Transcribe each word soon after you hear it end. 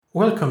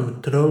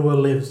Welcome to The Old World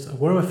Lives, a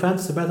Warhammer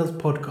Fantasy Battles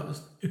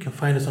podcast. You can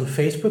find us on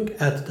Facebook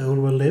at The Old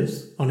World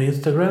Lives, on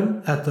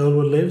Instagram at The Old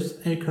World Lives,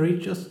 and you can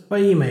reach us by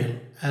email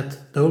at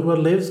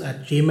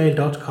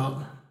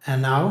theoldworldlives@gmail.com.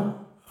 And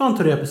now, on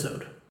to the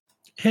episode.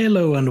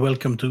 Hello and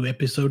welcome to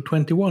episode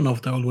 21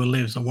 of The Old World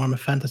Lives, a Warhammer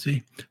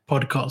Fantasy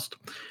podcast.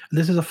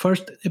 This is the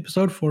first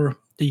episode for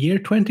the year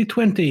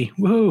 2020.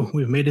 Woohoo,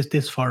 we've made it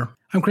this far.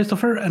 I'm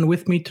Christopher, and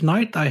with me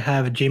tonight I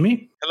have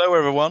Jimmy. Hello,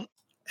 everyone.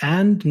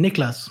 And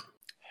Niklas.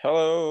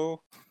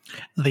 Hello.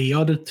 The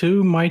other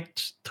two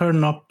might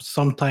turn up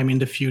sometime in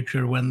the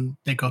future when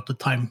they got the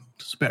time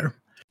to spare.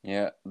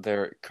 Yeah,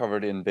 they're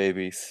covered in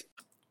babies.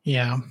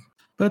 Yeah,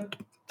 but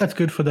that's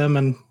good for them,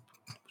 and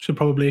should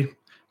probably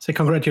say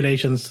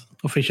congratulations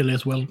officially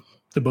as well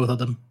to both of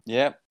them.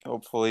 Yeah,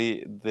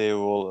 hopefully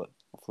they'll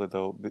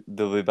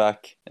be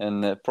back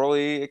in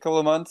probably a couple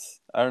of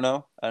months. I don't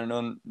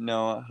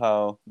know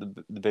how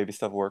the baby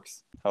stuff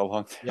works. How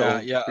long?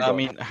 Yeah. I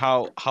mean,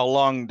 how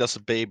long does a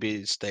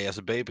baby stay as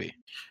a baby?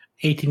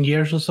 18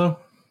 years or so.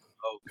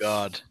 Oh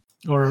God.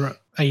 Or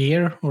a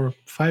year or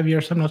 5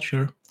 years. I'm not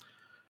sure.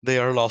 They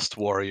are lost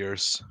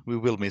warriors. We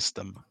will miss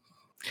them.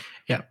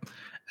 Yeah,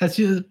 as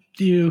you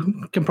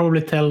can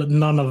probably tell,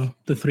 none of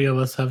the three of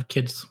us have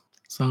kids.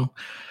 So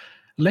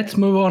let's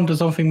move on to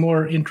something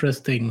more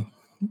interesting.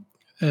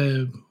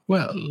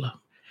 Well,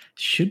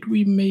 should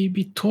we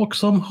maybe talk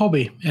some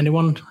hobby?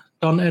 Anyone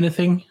done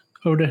anything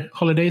over the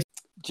holidays?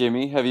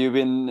 Jimmy, have you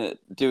been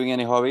doing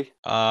any hobby?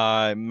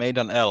 I made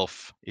an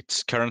elf.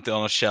 It's currently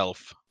on a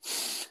shelf.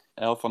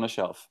 Elf on a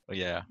shelf. Oh,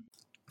 yeah.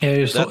 Yeah,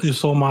 you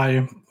saw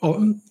my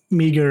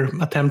meager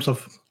attempts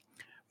of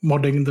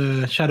modding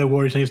the Shadow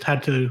Warriors, and just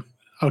had to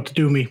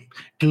outdo me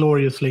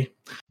gloriously.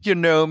 You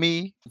know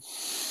me.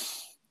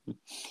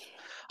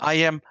 I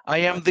am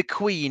the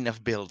queen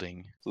of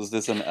building. So is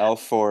this an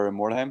elf for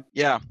Mordheim?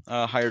 Yeah,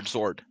 a hired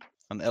sword.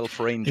 An elf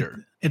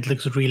ranger. It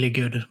looks really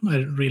good.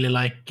 I really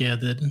like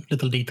the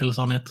little details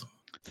on it.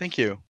 Thank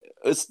you.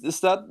 Is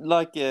that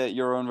like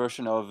your own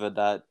version of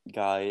that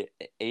guy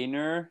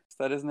Einar? Is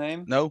that his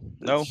name? No.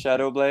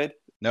 Shadowblade?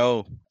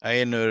 No,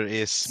 Einar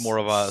is more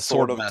of a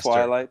sword master.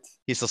 Twilight.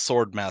 He's a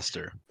sword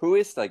master. Who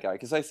is that guy?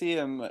 Because I see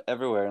him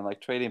everywhere in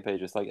like trading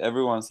pages. Like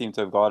everyone seems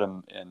to have got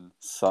him in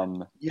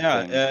some.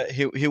 Yeah,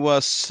 he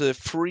was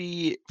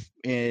free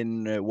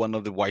in one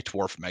of the White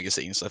Dwarf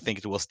magazines. I think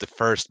it was the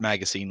first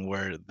magazine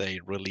where they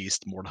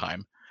released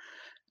Mordheim,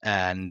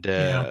 and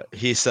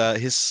he's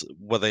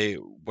what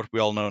we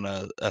all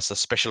know as a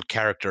special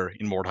character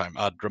in Mordheim,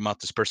 a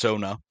dramatis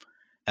persona,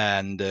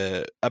 and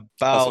as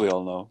we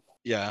all know.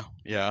 Yeah,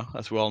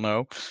 as we all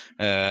know,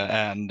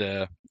 and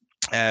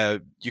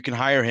you can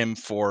hire him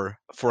for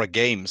a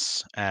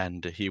games,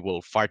 and he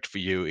will fight for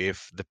you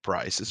if the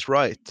price is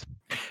right.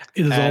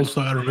 It is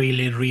also a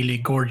really, really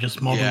gorgeous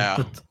model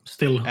that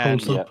still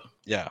holds up.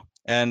 Yeah,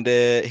 and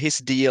his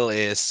deal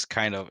is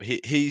kind of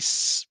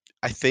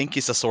I think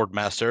he's a sword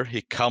master.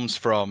 He comes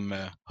from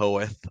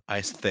Hoeth,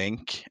 I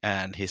think,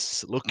 and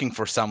he's looking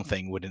for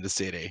something within the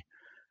city.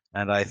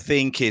 And I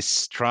think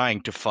he's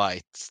trying to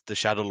fight the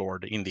Shadow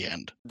Lord in the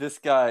end. This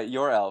guy,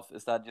 your elf,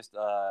 is that just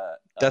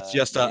That's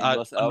just a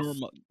elf?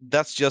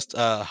 That's just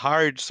a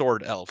hired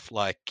sword elf.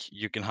 Like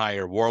you can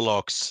hire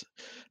warlocks,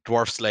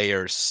 dwarf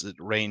slayers,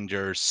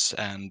 rangers,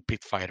 and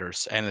pit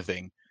fighters,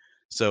 anything.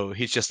 So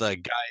he's just a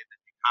guy that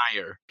you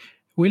hire.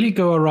 Will he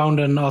go around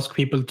and ask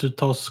people to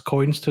toss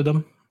coins to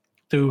them,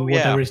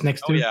 whatever is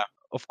next to? Oh yeah,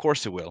 of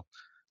course he will.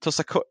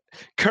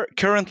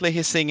 Currently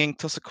he's singing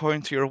 "Toss a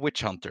coin to your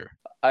witch hunter."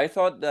 I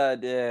thought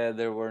that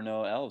there were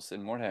no elves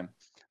in Mordheim.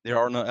 There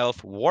are no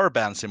elf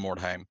warbands in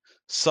Mordheim.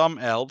 Some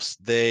elves,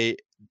 they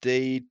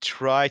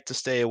try to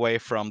stay away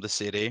from the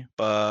city,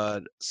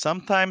 but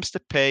sometimes the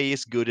pay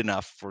is good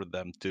enough for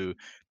them to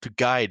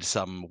guide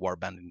some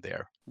warband in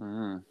there.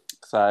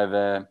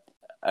 So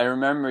I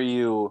remember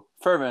you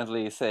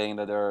fervently saying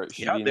that there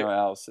should be no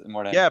elves in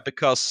Mordheim. Yeah,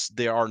 because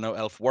there are no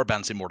elf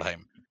warbands in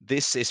Mordheim.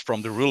 This is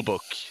from the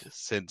rulebook,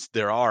 since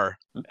there are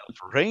elf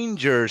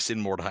rangers in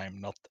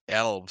Mordheim, not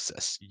elves,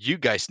 as you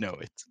guys know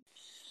it.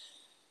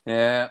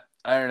 Yeah,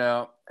 I don't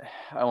know.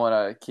 I want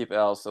to keep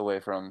elves away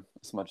from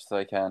as much as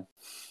I can.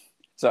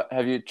 So,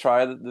 have you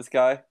tried this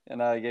guy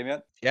in a game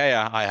yet?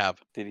 Yeah, I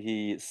have. Did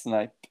he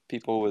snipe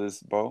people with his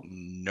bow?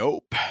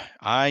 Nope.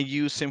 I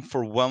use him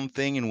for one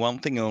thing and one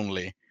thing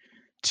only.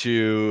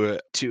 To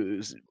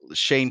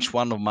change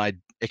one of my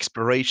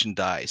exploration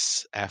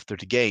dice after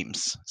the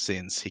games,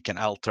 since he can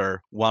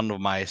alter one of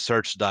my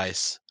search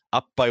dice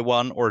up by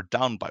one or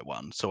down by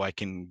one, so I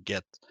can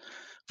get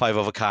 5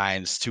 of a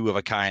kinds, 2 of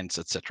a kinds,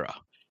 etc.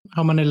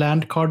 How many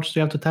land cards do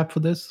you have to tap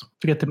for this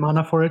to get the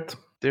mana for it?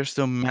 There's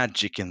no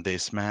magic in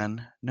this,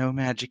 man. No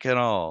magic at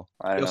all.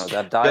 I don't know.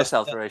 That dice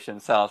alteration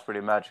sounds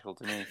pretty magical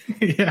to me.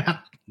 Yeah.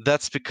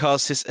 That's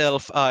because his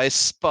elf eyes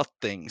spot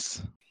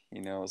things. He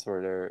knows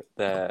where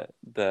the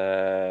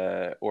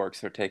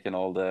orcs are taking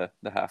all the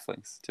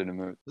halflings to the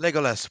moon.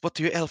 Legolas, what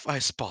do your elf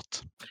eyes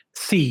spot?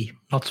 See,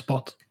 not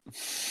spot.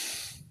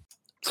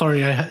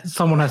 Sorry,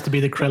 someone has to be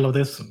the Krell of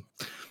this.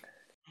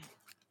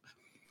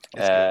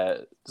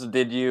 So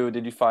did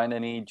you find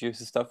any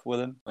juicy stuff with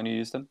him when you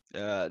used him?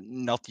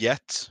 Not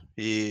yet.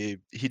 He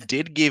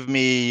did give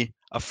me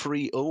a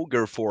free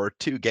ogre for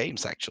 2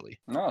 games actually.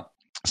 No.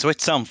 So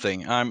it's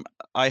something.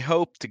 I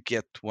hope to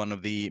get one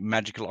of the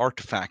magical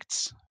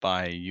artifacts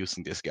by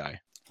using this guy.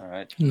 All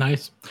right.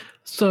 Nice.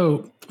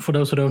 So, for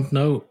those who don't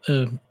know,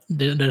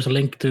 there's a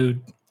link to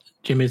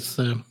Jimmy's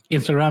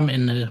Instagram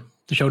in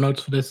the show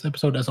notes for this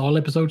episode, as all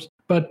episodes.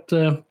 But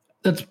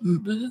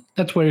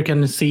that's where you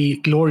can see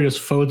glorious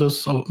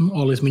photos of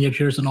all his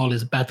miniatures and all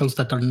his battles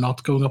that are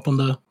not going up on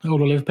the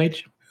All Live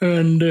page.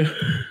 And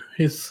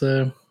his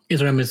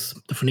Instagram is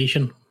the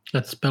Phoenician.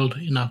 That's spelled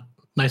in a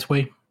nice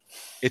way.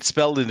 It's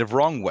spelled in the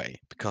wrong way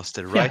because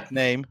the right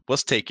name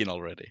was taken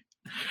already.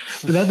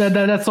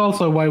 That's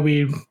also why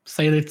we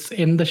say it's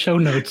in the show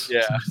notes.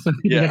 Yeah. So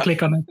you can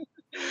click on it.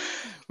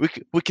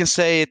 We can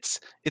say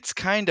it's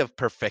kind of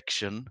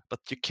perfection, but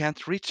you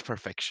can't reach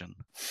perfection.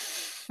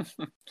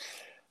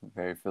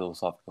 Very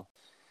philosophical.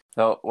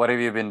 So, what have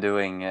you been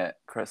doing,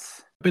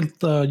 Chris?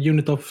 Built a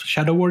unit of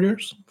Shadow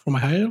Warriors for my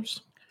high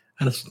elves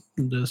and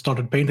I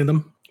started painting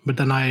them. But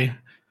then I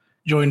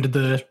joined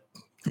the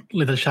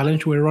little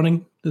challenge we're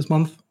running this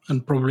month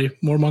and probably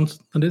more months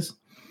than this.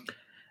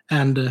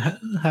 And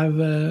have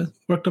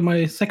worked on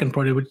my second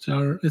project, which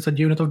is a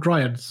unit of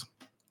Dryads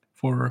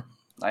for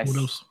Wood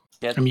Elves.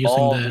 Get I'm using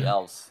all the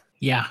elves.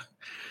 Yeah.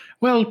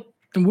 Well,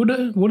 the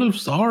Wood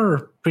Elves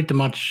are pretty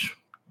much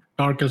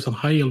Dark Elves and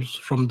High Elves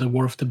from the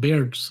War of the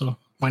Beard, so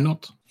why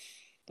not?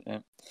 Yeah.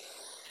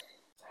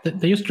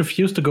 They just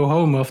refused to go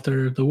home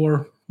after the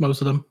war,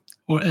 most of them,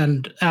 or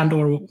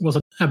was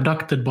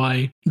abducted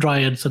by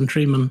Dryads and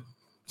Treemen.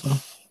 So.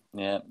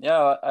 Yeah,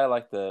 I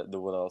like the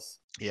Wood Elves.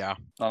 Yeah.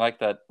 I like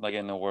that, like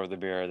in the War of the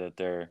Bear, that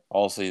they're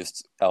also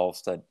just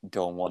elves that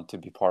don't want to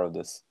be part of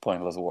this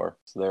pointless war.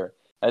 So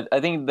I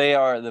think they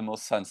are the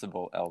most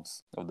sensible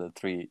elves of the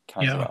 3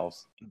 kinds of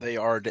elves. They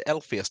are the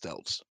elfiest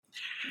elves.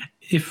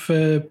 If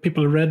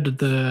people read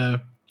the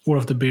War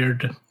of the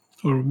Beard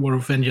or War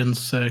of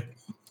Vengeance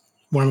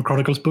Warhammer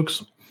Chronicles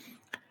books,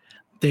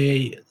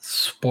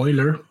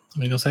 spoiler, I'm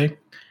going to say,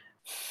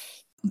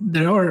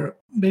 there are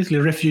basically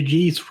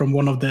refugees from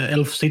one of the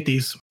elf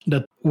cities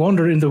that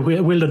wander in the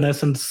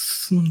wilderness and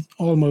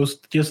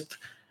almost just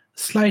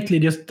slightly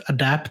just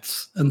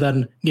adapts and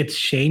then gets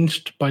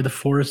changed by the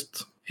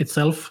forest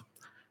itself.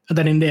 And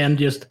then in the end,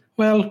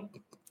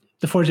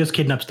 the forest just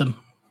kidnaps them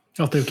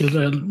after they've killed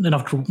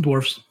enough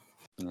dwarves.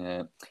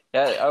 Yeah,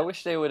 I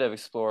wish they would have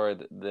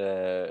explored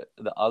the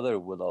other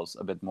Wood Elves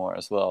a bit more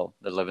as well,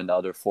 that live in the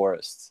other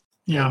forests.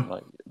 Yeah,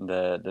 like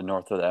the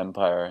north of the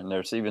Empire, and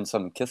there's even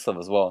some Kislev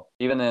as well.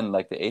 Even in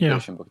like the 8th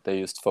edition book,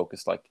 they just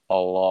focused like a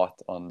lot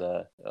on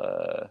the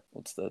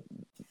what's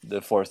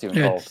the forest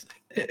even called?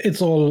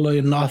 It's all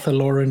in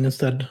Athelloren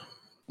instead.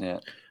 Yeah,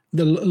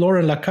 the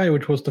Loren Lakai,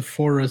 which was the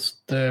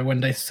forest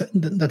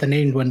that they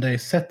named when they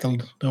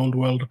settled the old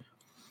world,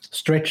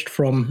 stretched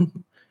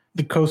from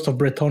the coast of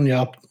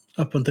Bretonia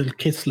up until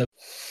Kislev.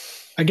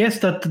 I guess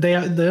that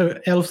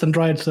the elves and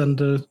dryads and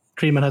the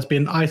treemen has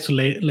been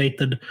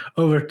isolated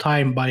over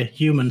time by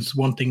humans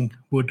wanting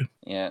wood.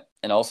 Yeah,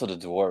 and also the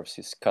dwarves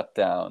just cut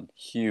down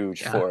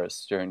huge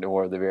forests during the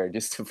War of the Bear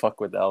just to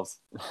fuck with the elves.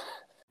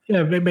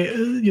 Yeah, maybe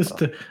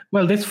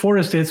this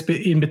forest is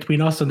in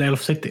between us and the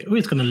elf city.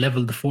 It's going to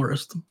level the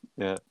forest.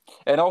 Yeah,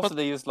 and also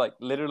they just like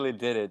literally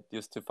did it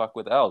just to fuck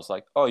with elves.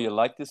 Like, oh, you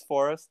like this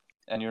forest,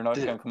 and you're not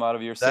going to come out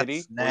of your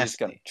city. We're just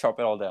going to chop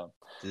it all down.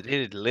 Did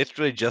it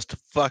literally just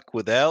fuck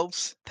with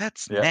elves?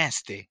 That's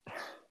nasty.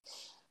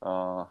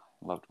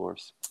 Love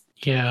dwarves.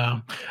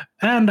 Yeah,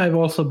 and I've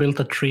also built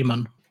a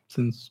treeman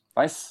since.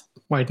 Nice.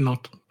 Why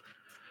not?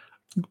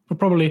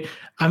 Probably,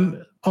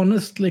 I'm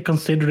honestly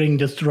considering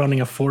just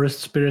running a forest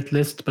spirit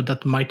list, but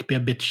that might be a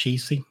bit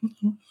cheesy.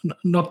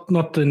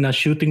 Not in a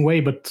shooting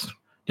way, but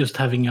just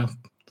having a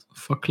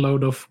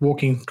fuckload of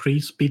walking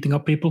trees beating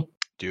up people.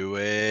 Do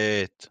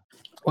it.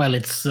 Well,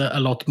 it's a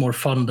lot more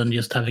fun than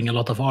just having a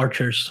lot of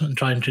archers and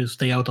trying to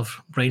stay out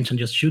of range and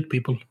just shoot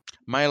people.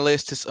 My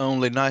list is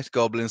only night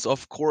goblins.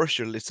 Of course,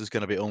 your list is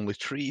going to be only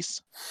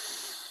trees.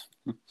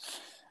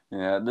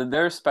 Yeah,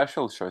 there are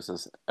special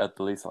choices at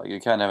least. Like you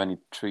can't have any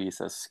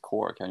trees as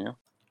core, can you?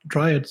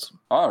 Dryads.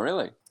 Oh,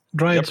 really?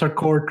 Dryads are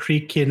core,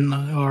 treekin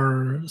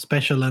are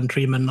special, and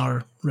treemen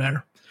are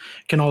rare.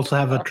 You can also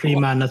have a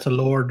treeman as a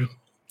lord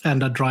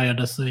and a dryad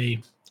as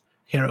a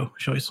hero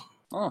choice.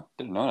 Oh,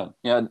 didn't know that.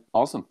 Yeah,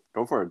 awesome.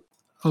 Go for it.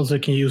 Also, you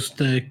can use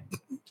the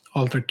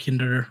altar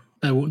kinder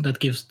that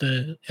gives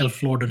the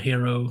elf lord and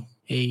hero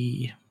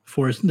the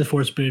forest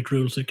spirit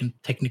rules. So you can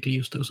technically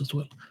use those as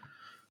well.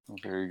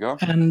 There you go.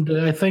 And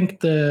I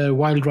think the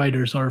wild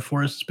riders are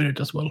forest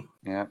spirit as well.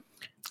 Yeah.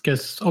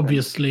 Because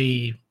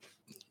obviously,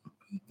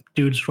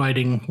 dudes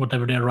riding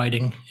whatever they're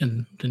riding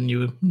in the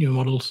new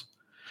models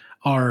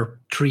are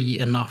tree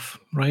enough,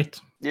 right?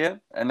 Yeah,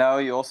 and now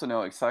you also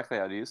know exactly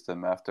how to use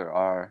them after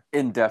our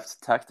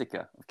in-depth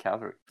tactica of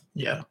cavalry.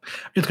 Yeah,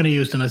 it's going to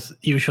use them as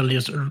usual,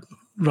 just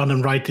run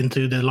them right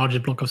into the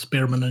largest block of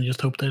spearmen and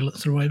just hope they'll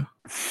survive.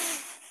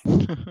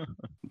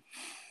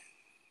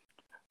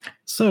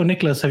 So,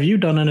 Nicholas, have you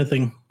done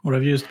anything, or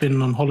have you just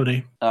been on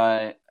holiday?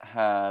 I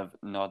have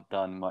not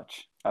done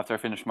much. After I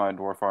finished my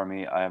dwarf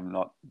army, I have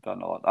not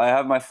done a lot. I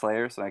have my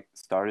slayers, and I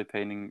started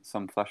painting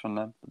some flesh on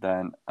them.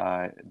 Then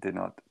I did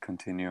not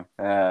continue.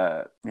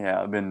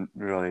 I've been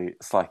really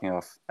slacking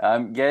off.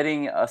 I'm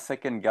getting a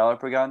second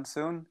Galloper gun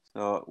soon.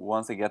 So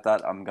once I get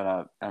that, I'm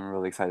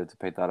really excited to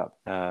paint that up.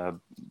 And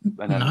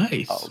then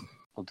Nice.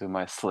 I'll do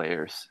my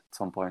slayers at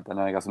some point. And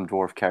then I got some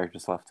dwarf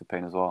characters left to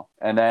paint as well.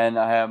 And then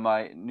I have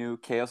my new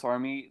chaos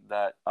army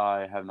that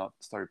I have not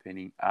started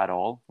painting at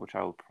all, which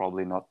I will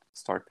probably not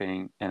start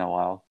painting in a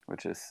while,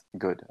 which is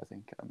good, I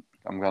think.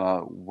 I'm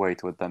gonna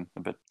wait with them a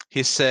bit.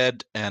 He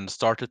said and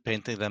started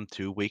painting them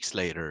 2 weeks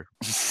later.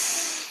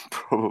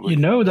 Probably. You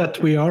know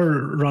that we are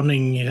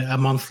running a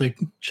monthly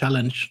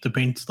challenge to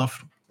paint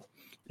stuff.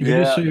 You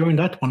can just join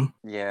that one.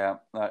 Yeah,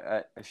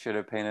 I should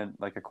have painted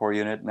like a core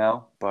unit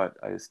now, but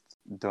I just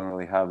don't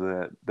really have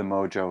the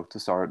mojo to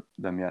start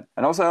them yet.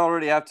 And also I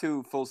already have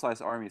 2 full-size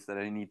armies that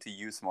I need to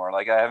use more.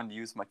 Like I haven't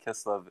used my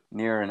Kislev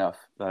near enough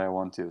that I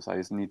want to, so I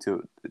just need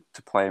to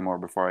play more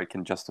before I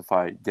can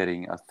justify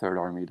getting a 3rd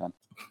army done.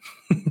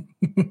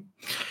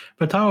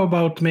 But how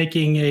about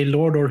making a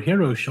Lord or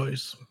Hero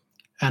choice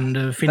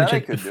and finish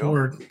it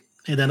before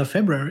the end of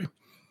February?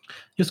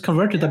 Just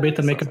convert it a bit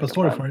and make up a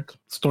story for it.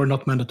 Story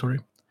not mandatory.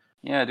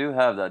 Yeah, I do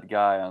have that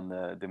guy on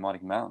the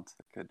demonic mount.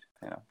 That could,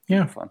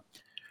 be fun.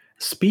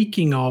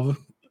 Speaking of,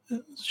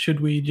 should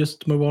we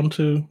just move on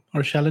to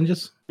our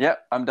challenges? Yeah,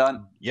 I'm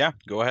done. Yeah,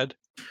 go ahead.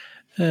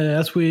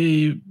 That's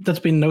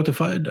been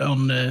notified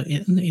on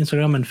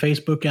Instagram and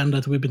Facebook, and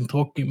that we've been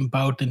talking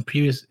about in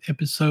previous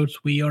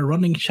episodes, we are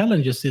running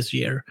challenges this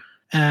year.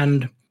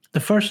 And the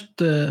first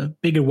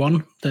bigger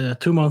one, the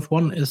 2-month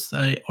one, is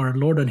our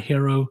Lord and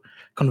Hero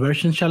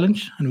conversion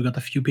challenge. And we got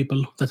a few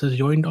people that has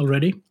joined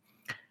already.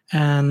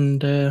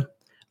 And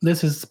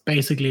this is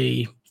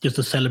basically just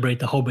to celebrate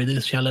the hobby,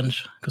 this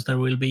challenge, because there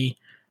will be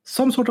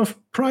some sort of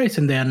prize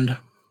in the end.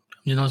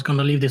 I was going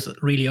to leave this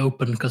really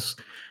open because,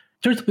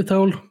 truth to be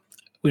told,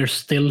 we're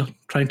still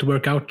trying to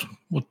work out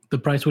what the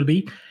price will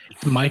be.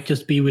 It might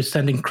just be with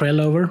sending Krell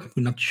over.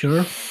 We're not sure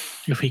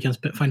if he can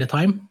find the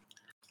time.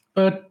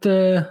 But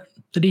the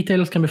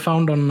details can be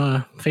found on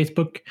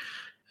Facebook.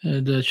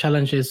 The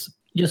challenge is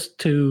just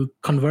to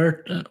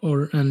convert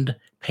and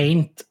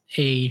paint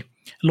a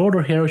Lord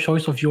or Hero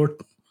choice of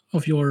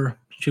your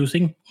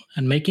choosing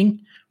and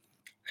making,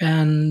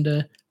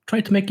 and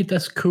try to make it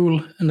as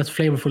cool and as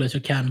flavorful as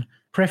you can.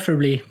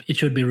 Preferably, it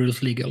should be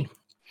rules legal.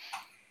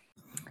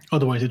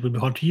 Otherwise, it would be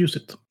hard to use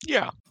it.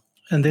 Yeah.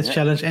 And this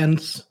challenge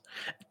ends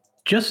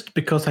just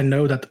because I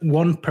know that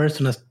one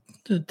person has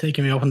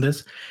taken me up on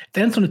this.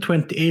 It ends on the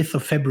 28th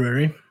of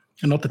February,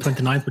 and not the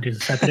 29th, which is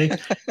a Saturday.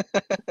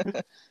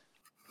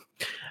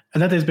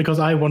 And that is because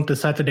I want the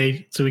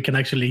Saturday so we can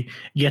actually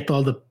get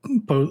all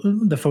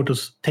the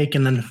photos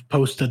taken and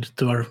posted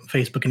to our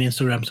Facebook and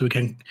Instagram, so we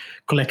can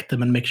collect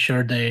them and make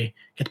sure they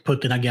get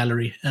put in a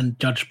gallery and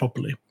judged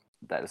properly.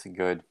 That is a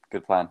good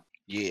plan.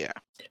 Yeah.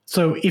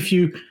 So if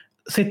you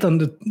sit on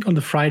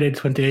the Friday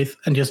 28th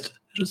and just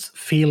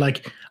feel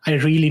like I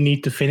really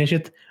need to finish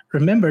it,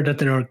 remember that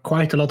there are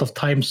quite a lot of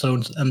time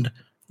zones, and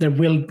there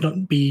will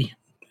not be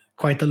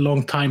quite a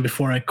long time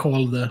before I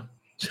call the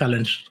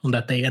challenge on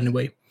that day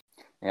anyway.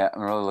 Yeah,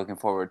 I'm really looking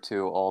forward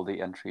to all the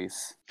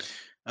entries.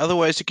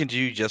 Otherwise, you can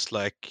do just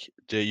like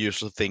the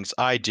usual things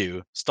I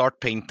do. Start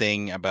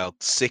painting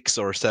about 6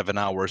 or 7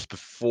 hours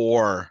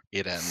before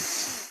it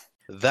ends.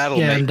 That'll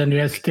make and then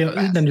you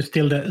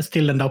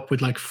still end up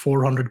with like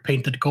 400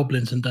 painted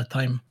goblins in that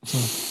time.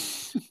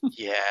 So.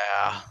 Yeah.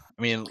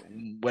 I mean,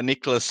 when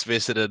Nicholas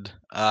visited,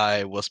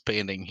 I was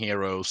painting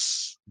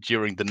heroes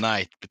during the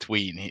night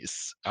between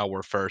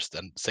our first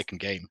and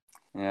second game.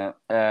 Yeah.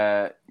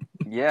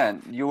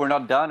 And you were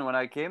not done when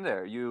I came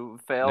there. You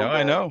failed the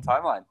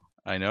timeline.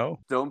 I know.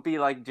 Don't be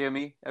like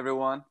Jimmy,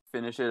 everyone.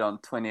 Finish it on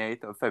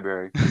 28th of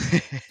February.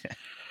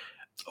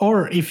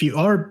 Or if you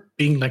are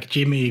being like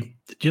Jimmy,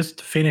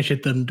 just finish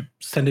it and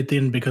send it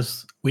in,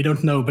 because we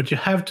don't know. But you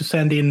have to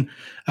send in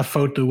a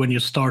photo when you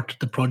start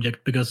the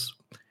project, because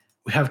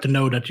we have to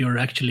know that you're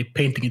actually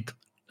painting it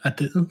at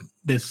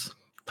this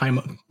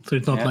time. So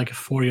it's not like a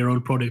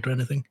 4-year-old project or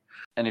anything.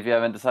 And if you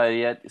haven't decided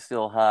yet, you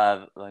still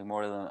have like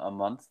more than a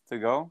month to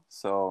go.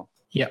 So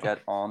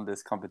get on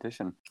this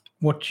competition.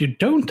 What you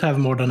don't have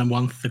more than a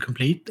month to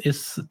complete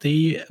is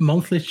the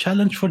monthly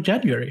challenge for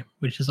January,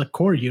 which is a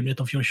core unit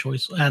of your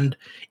choice and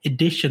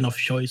edition of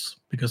choice,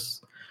 because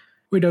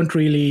we don't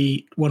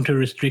really want to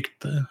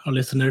restrict our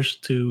listeners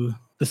to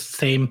the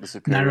same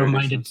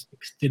narrow-minded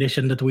 6th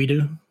edition that we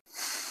do.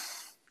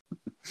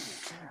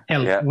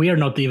 Hell, we are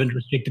not even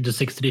restricted to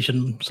 6th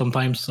edition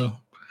sometimes. So.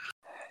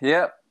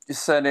 Yeah. You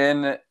send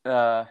in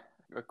a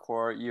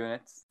core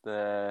unit,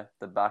 the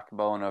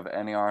backbone of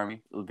any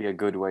army. It'll be a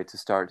good way to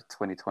start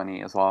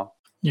 2020 as well.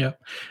 Yeah,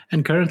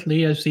 and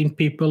currently I've seen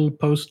people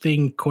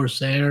posting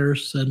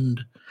Corsairs and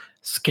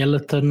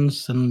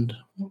skeletons and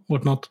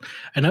whatnot.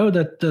 I know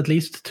that at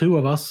least 2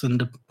 of us in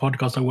the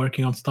podcast are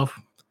working on stuff,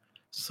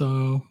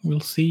 so we'll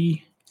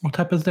see What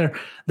happens there?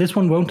 This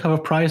one won't have a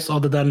prize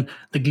other than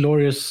the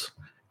glorious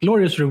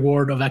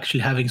reward of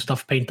actually having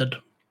stuff painted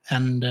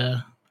and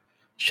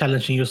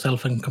challenging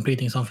yourself and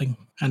completing something.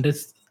 And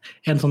this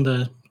ends on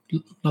the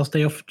last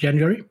day of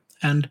January.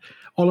 And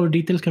all of the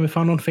details can be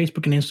found on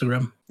Facebook and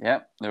Instagram.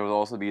 Yeah, there will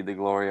also be the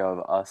glory of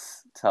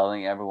us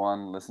telling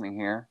everyone listening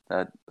here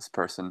that this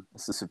person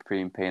is the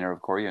supreme painter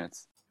of core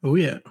units. Oh,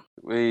 yeah.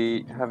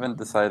 We haven't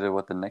decided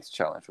what the next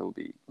challenge will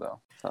be, though.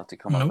 So I'll have to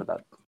come up with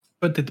that.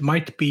 But it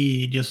might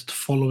be just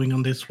following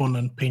on this one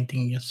and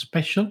painting a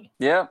special.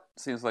 Yeah,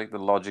 seems like the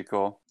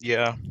logical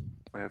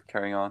way of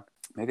carrying on.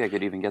 Maybe I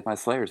could even get my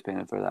Slayers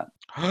painted for that.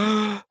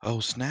 Oh,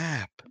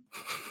 snap.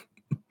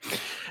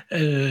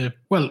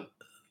 Well,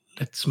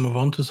 let's move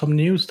on to some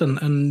news then.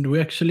 And we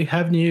actually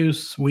have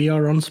news. We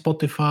are on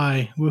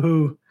Spotify.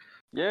 Woohoo.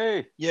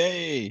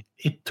 Yay.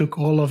 It took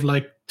all of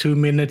 2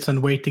 minutes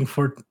and waiting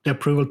for the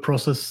approval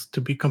process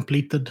to be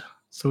completed.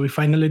 So we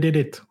finally did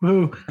it.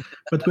 Woohoo.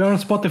 But we are on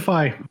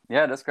Spotify.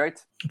 Yeah, that's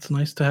great. It's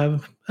nice to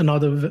have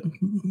another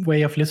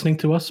way of listening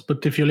to us.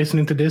 But if you're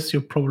listening to this,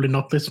 you're probably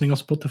not listening on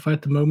Spotify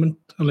at the moment,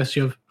 unless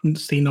you have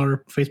seen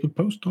our Facebook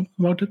post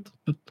about it.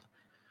 But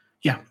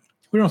yeah,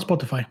 we're on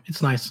Spotify.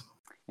 It's nice.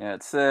 Yeah,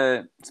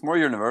 it's more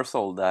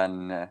universal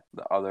than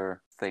the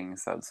other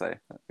things, I would say,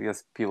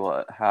 because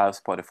people have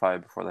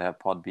Spotify before they have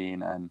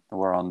Podbean, and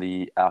we're on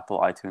the Apple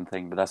iTunes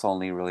thing, but that's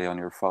only really on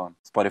your phone.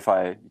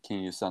 Spotify you can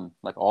use on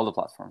all the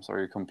platforms, or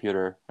your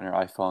computer, on your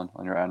iPhone,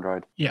 on your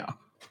Android. Yeah.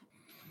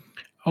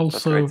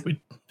 Also, it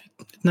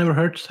never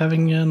hurts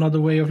having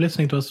another way of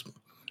listening to us.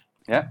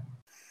 Yeah.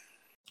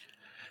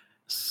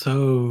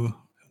 So,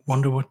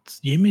 wonder what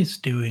Jimmy's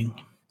doing,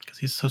 because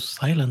he's so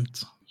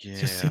silent. Yeah,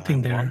 he's just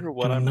sitting there wonder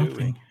what doing I'm nothing.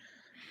 doing.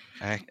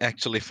 I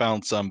actually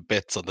found some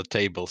bits on the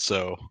table,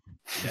 so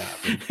yeah.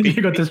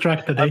 You got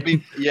distracted. I've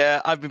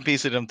been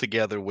piecing them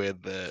together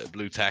with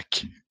blue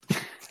tack.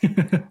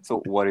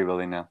 So what are you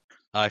building now?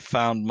 I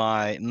found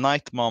my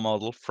Nightmaw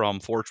model from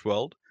Forge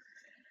World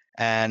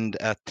and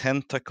a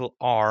tentacle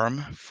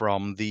arm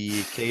from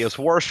the Chaos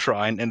War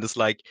Shrine, and it's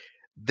like,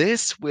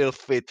 this will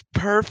fit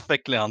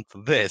perfectly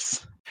onto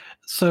this.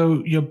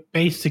 So you're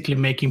basically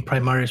making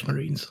Primaris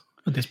Marines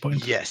at this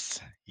point.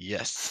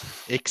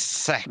 Yes,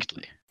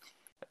 exactly.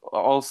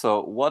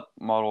 Also, what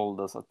model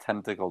does a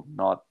tentacle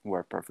not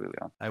work perfectly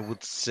on? I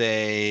would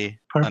say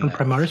Purple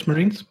Primaris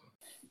Marines.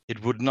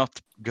 It would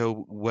not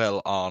go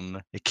well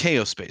on a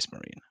Chaos Space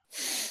Marine.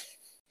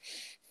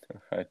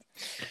 Right.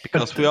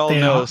 Because we all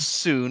know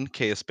soon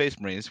Chaos Space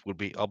Marines will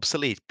be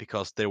obsolete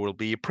because there will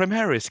be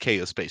Primaris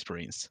Chaos Space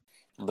Marines.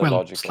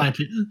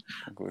 Slightly.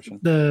 Conclusion.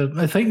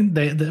 I think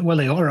they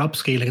are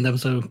upscaling them,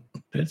 so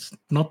it's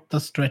not a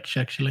stretch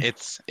actually.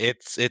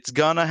 It's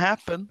gonna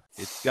happen.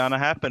 It's gonna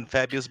happen.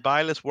 Fabius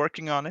Bile is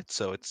working on it,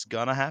 so it's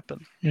gonna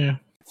happen. Yeah,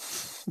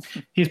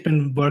 he's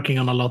been working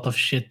on a lot of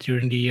shit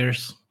during the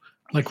years,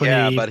 like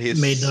when he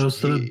made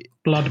those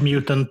blood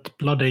mutant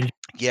blood angel.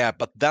 Yeah,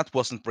 but that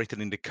wasn't written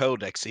in the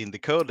codex. In the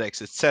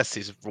codex, it says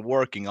he's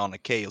working on a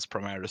Chaos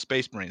Primaris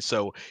Space Marine,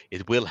 so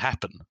it will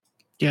happen.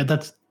 Yeah,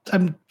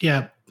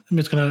 I'm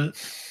just gonna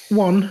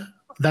 1.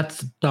 That's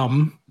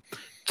dumb.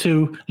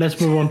 2. Let's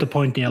move on to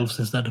Pointy Elves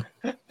instead.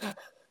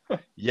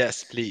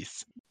 Yes,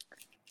 please.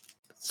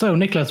 So,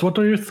 Niklas, what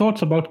are your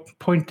thoughts about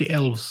Pointy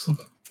Elves?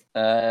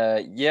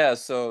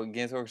 So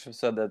Games Workshop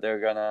said that they're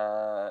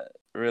gonna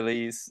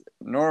release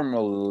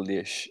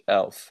normal-ish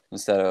elf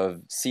instead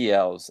of sea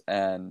elves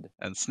and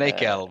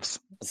snake elves.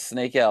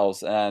 Snake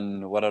elves,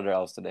 and what other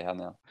elves do they have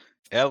now?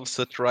 Elves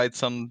that ride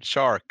some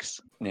sharks.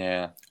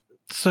 Yeah.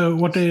 So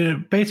what they're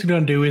basically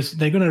going to do is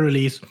they're going to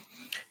release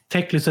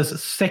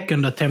Teclis's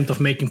second attempt of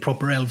making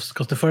proper elves,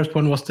 because the first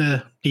one was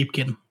the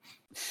Deepkin.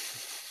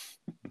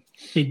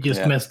 He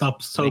just messed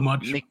up so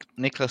much.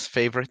 Niklas'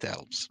 favorite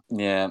elves.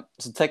 Yeah.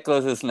 So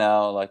Teclis is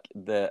now like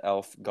the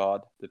elf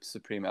god, the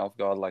supreme elf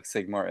god, like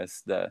Sigmar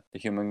is the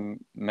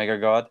human mega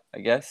god, I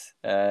guess.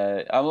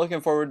 I'm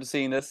looking forward to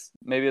seeing this.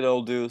 Maybe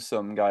they'll do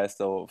some guys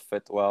that will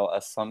fit well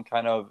as some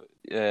kind of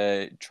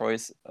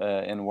choice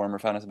in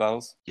Warhammer Fantasy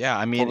Battles. Yeah,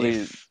 I mean,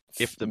 probably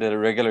if the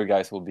regular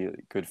guys will be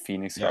good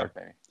Phoenix Guard,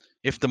 maybe.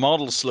 If the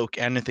models look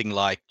anything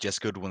like Jess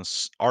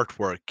Goodwin's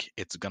artwork,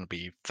 it's going to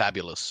be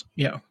fabulous.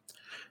 Yeah.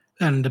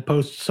 And the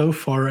post so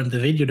far and the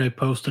video they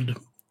posted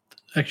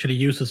actually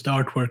uses the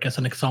artwork as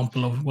an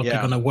example of what they're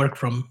going to work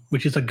from,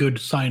 which is a good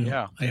sign,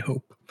 I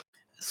hope.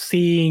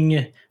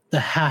 Seeing the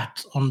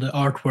hat on the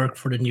artwork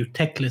for the new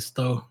tech list,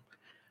 though,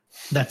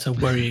 that's a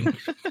worrying.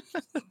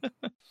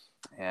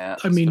 Yeah,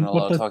 I mean, a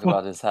lot of talk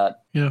about his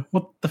hat. Yeah,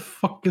 what the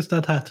fuck is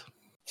that hat?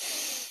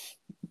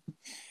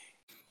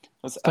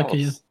 It's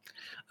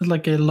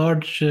like a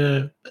large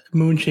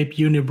moon-shaped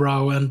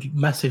unibrow and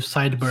massive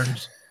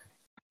sideburns.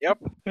 Yep.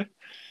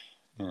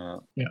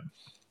 Yeah.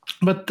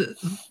 But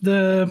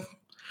there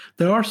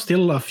are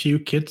still a few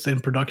kits in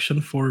production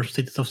for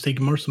Cities of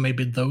Sigmar, so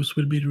maybe those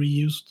will be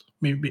reused.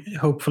 Maybe,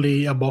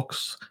 hopefully, a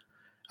box.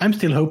 I'm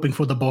still hoping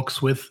for the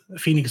box with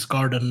Phoenix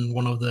Guard and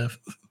one of the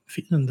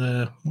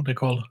what they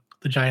call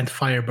the giant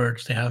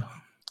firebirds they have.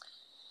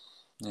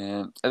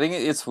 Yeah, I think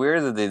it's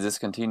weird that they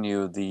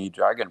discontinue the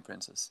Dragon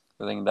Princess.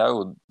 I think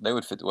they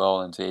would fit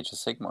well into Age of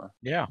Sigmar.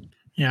 Yeah.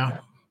 Yeah.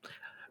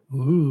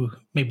 Ooh,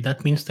 maybe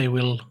that means they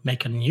will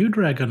make a new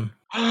dragon.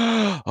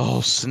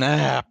 Oh,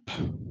 snap.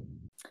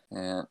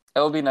 Yeah, it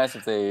would be nice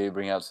if they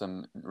bring out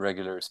some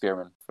regular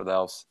spearmen for the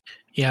elves.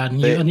 Yeah, a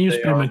They new are-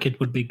 spearman kit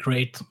would be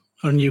great.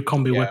 Or a new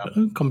combi Yeah.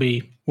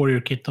 combi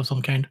warrior kit of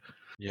some kind.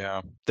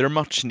 Yeah, they're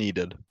much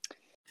needed.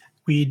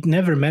 We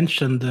never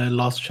mentioned the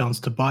last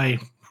chance to buy.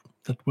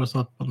 That was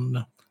up on.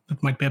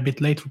 That might be a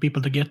bit late for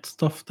people to get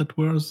stuff that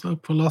was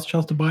up for last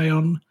chance to buy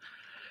on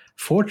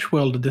Forge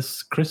World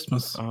this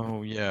Christmas.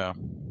 Oh, yeah.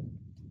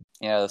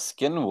 Yeah, the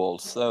skin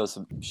wolves. That was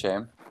a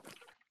shame.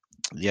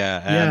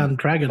 Yeah, Yeah, and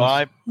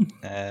dragons.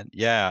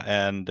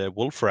 And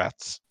wolf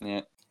rats.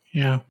 Yeah.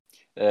 Yeah.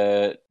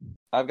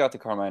 I've got the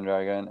Carmine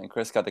Dragon, and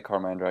Chris got the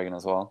Carmine Dragon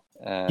as well.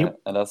 Yep.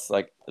 And that's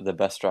like the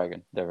best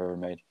dragon they've ever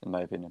made, in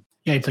my opinion.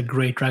 Yeah, it's a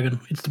great dragon.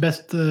 It's the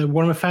best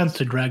Warhammer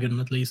Fantasy dragon,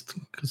 at least,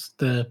 because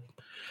the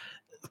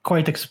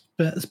quite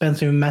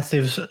expensive,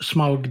 massive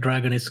Smaug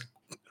dragon is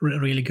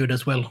really good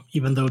as well,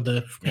 even though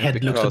the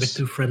head looks a bit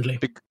too friendly.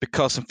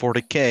 Because in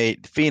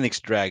 40k, Phoenix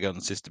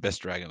Dragons is the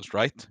best dragons,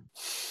 right?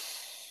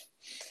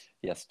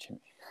 Yes, Jimmy.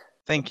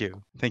 Thank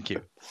you.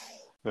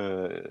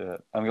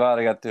 I'm glad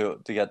I got to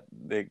get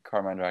the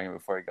Carmine Dragon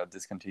before it got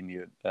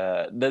discontinued.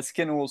 The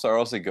skin wolves are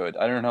also good.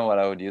 I don't know what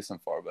I would use them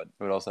for, but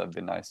it would also have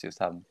been nice to just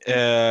have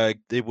them.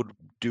 They would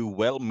do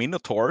well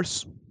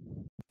Minotaurs,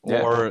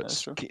 Yeah, or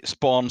that's true.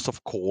 spawns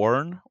of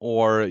corn,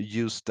 or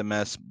use them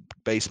as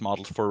base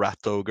models for rat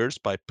ogres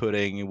by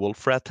putting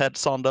wolf rat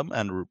heads on them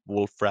and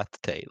wolf rat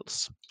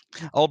tails.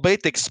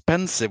 Albeit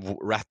expensive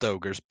rat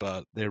ogres,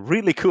 but they're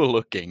really cool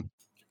looking.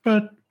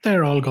 But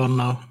they're all gone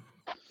now.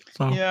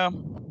 So Yeah.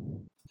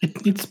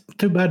 It's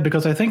too bad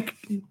because I think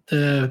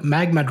the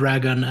magma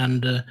dragon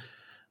and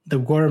the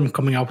worm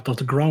coming out of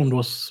the ground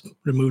was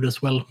removed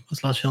as well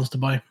as last chance to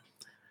buy.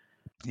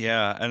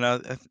 Yeah, and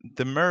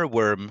the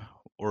merworm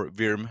or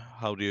Virm,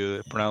 how do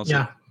you pronounce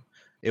it?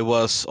 It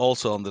was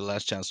also on the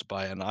last chance to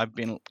buy, and I've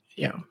been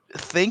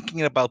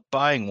thinking about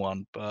buying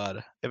one,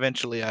 but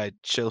eventually I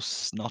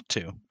chose not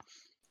to.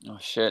 Oh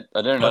shit!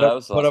 I didn't know that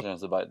was the last chance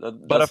to buy.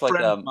 But a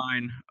friend of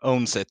mine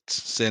owns it.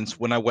 Since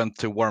when I went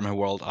to Warhammer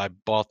World, I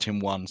bought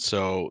him one,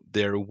 so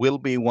there will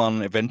be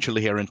one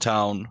eventually here in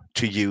town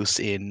to use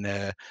in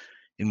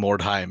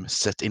Mordheim,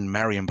 set in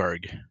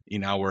Marienburg,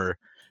 in our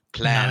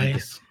planned.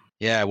 Nice.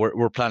 Yeah,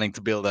 we're planning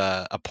to build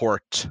a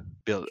port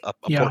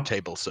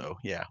table. So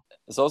yeah.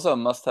 It's also a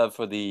must-have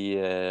for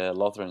the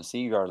Lothar and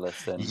Seaguard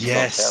list.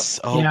 Yes.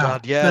 Oh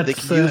god, yeah, they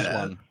can use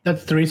one.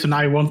 That's the reason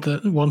I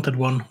wanted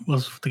one,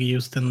 was to be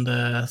used in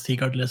the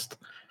Seaguard list.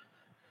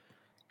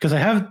 Because I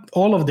have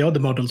all of the other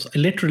models. I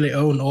literally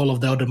own all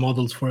of the other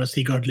models for a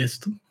Seaguard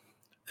list,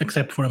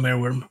 except for a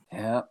Mereworm.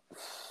 Yeah.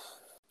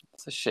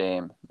 It's a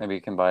shame. Maybe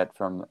you can buy it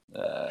from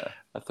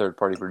a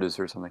third-party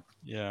producer or something.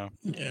 Yeah.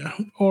 Yeah,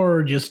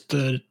 or just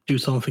do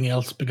something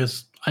else,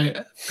 because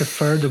I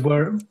prefer the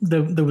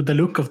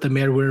look of the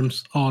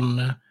Mereworms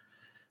on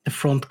the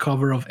front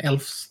cover of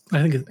Elves.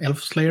 I think it's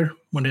Elf Slayer,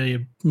 when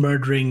they're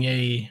murdering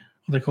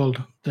what they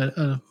called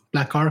the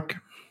Black Ark.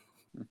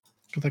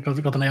 Because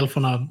I got an elf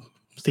on a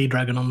sea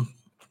dragon on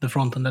the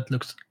front, and that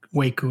looks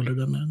way cooler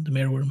than the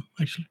Mereworm,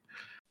 actually.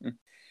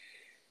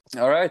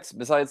 All right.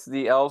 Besides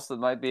the elves that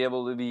might be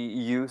able to be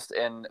used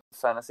in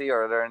fantasy,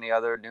 are there any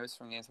other news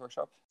from Games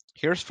Workshop?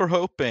 Here's for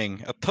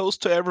hoping. A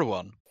toast to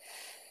everyone.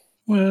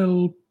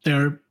 Well,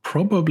 there are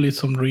probably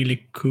some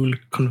really cool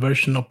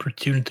conversion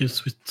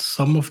opportunities with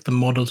some of the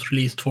models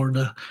released for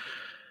the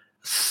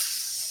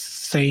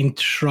Saint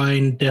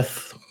Shrine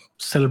Death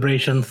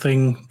celebration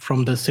thing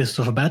from the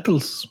Sisters of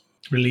Battles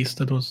release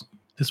that was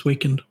this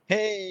weekend.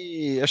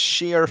 Hey, a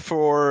cheer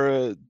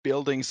for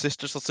building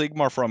Sisters of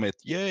Sigmar from it.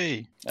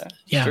 Yay.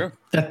 Yeah, true.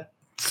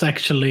 That's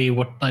actually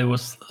what I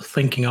was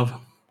thinking of.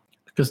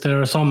 Because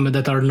there are some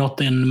that are not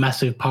in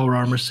massive power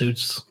armor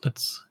suits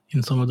that's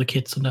in some of the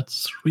kits, and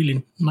that's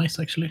really nice,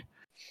 actually.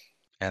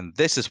 And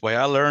this is why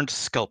I learned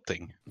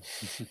sculpting.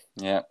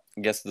 Yeah,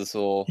 I guess this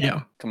will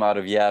come out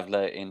of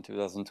Gävle in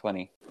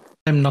 2020.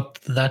 I'm not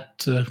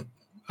that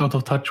out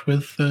of touch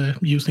with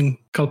using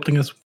sculpting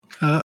as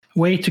a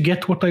way to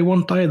get what I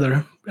want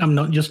either. I'm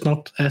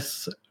not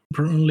as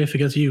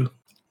prolific as you.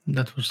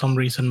 That for some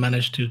reason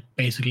managed to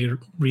basically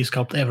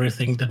resculpt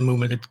everything the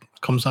moment it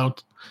comes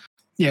out.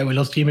 Yeah, we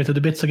lost Jimmy to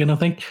the bits again, I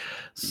think.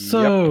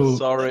 So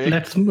sorry.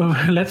 Let's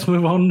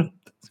move on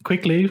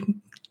quickly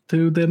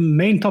to the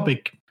main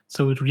topic.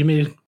 So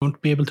Jimmy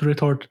won't be able to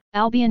retort.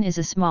 Albion is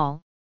a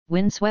small,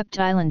 windswept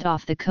island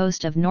off the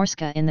coast of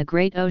Norska in the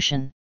Great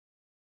Ocean.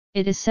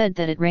 It is said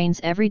that it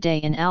rains every day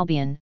in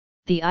Albion.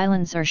 The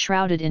islands are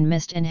shrouded in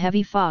mist and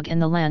heavy fog,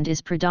 and the land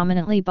is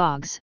predominantly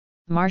bogs,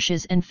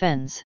 marshes and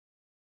fens.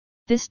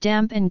 This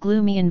damp and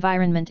gloomy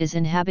environment is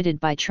inhabited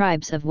by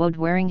tribes of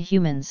woad-wearing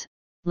humans,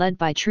 led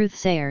by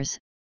truth-sayers,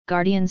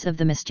 guardians of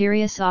the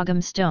mysterious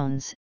Ogham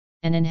stones,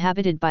 and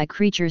inhabited by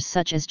creatures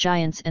such as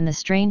giants and the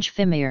strange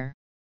Fimir.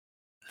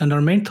 And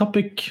our main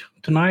topic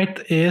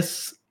tonight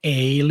is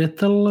a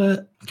little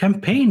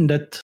campaign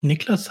that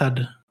Niklas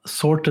had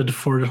sorted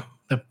for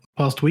the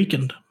past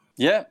weekend.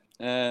 Yeah,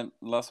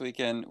 last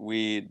weekend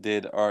we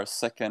did our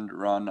second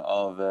run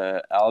of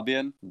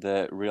Albion,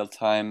 the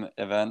real-time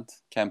event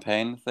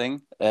campaign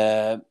thing.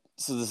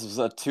 So this was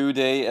a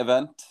 2-day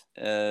event,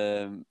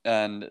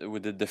 and we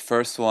did the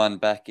first one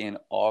back in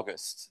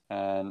August.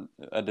 And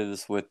I did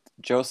this with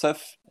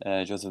Joseph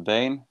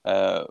Bain,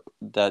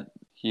 that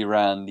he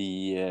ran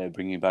the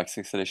Bringing Back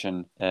 6th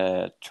Edition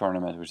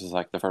tournament, which is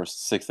like the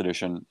first 6th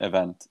Edition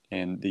event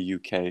in the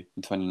UK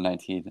in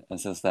 2019. And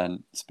since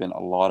then, it's been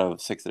a lot of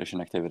 6th Edition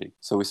activity.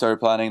 So we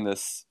started planning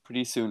this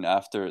pretty soon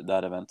after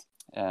that event.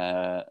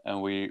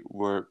 And we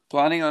were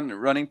planning on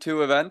running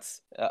 2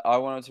 events. I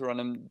wanted to run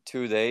them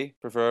 2-day,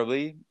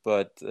 preferably,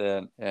 but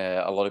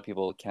a lot of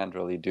people can't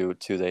really do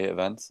 2-day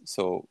events.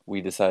 So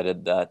we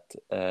decided that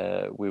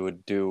we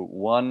would do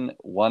one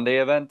 1-day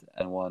event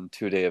and one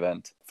 2-day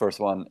event.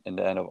 First one in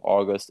the end of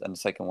August and the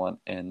second one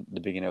in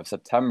the beginning of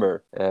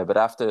September. But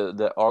after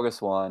the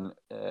August one,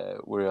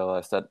 we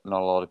realized that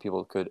not a lot of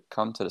people could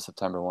come to the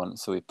September one.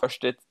 So we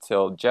pushed it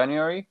till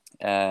January,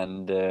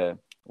 and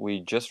we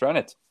just ran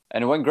it.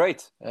 And it went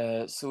great.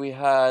 So we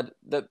had,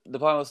 the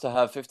plan was to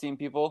have 15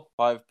 people,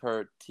 5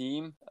 per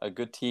team, a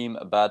good team,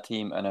 a bad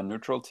team, and a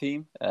neutral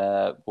team.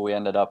 But we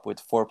ended up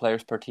with 4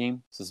 players per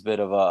team. So it's a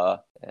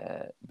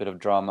bit of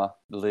drama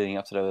leading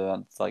up to the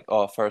event. It's like,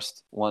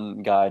 first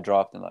one guy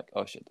dropped and like,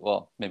 oh shit,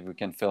 well, maybe we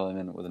can fill him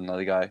in with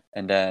another guy.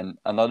 And then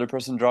another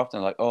person dropped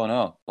and like, oh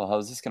no, well, how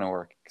is this going to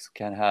work? Because we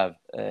can't have,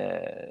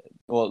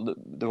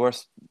 the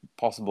worst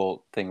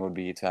possible thing would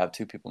be to have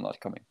 2 people not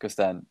coming, because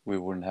then we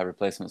wouldn't have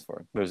replacements for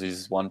it. There's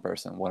just one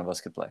person, one of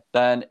us could play.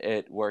 Then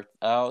it worked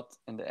out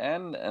in the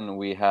end, and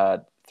we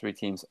had 3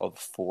 teams of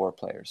 4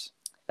 players.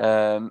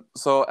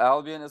 So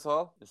Albion as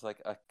well is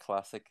like a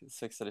classic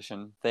 6th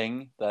edition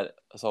thing that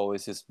has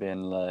always just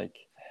been like,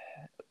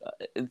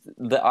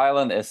 the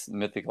island is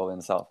mythical in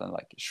itself and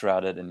like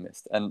shrouded in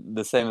mist. And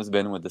the same has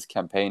been with this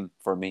campaign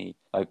for me.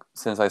 Like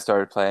since I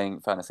started playing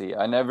fantasy,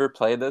 I never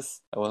played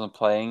this. I wasn't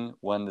playing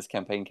when this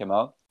campaign came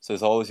out. So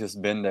it's always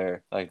just been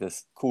there, like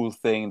this cool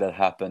thing that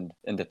happened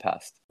in the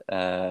past.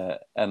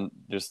 And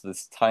there's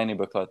this tiny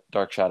booklet,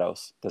 Dark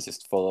Shadows, that's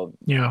just full of,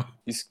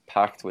 just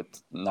packed with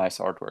nice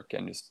artwork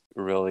and just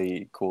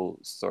really cool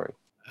story.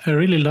 I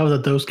really love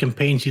that those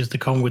campaigns used to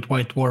come with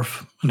White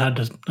Dwarf and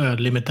had a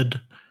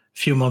limited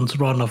few months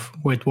run of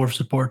White Dwarf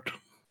support.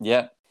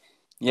 Yeah.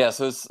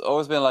 So it's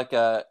always been like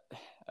a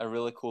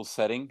really cool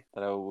setting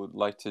that I would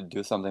like to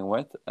do something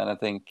with, and I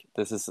think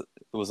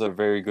was a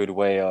very good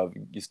way of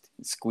just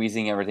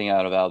squeezing everything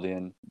out of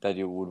Albion that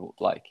you would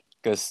like.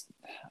 Because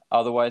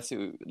otherwise,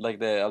 like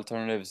the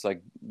alternative is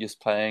like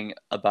just playing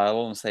a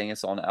battle and saying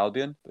it's on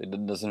Albion.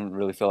 It doesn't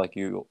really feel like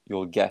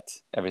you'll get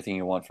everything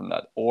you want from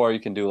that. Or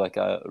you can do like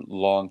a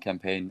long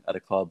campaign at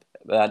a club.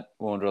 That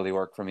won't really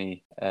work for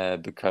me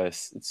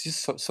because it's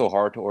just so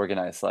hard to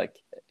organize like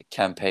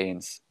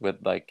campaigns with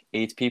like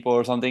 8 people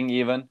or something,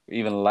 even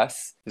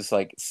less, just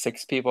like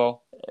 6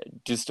 people,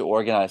 just to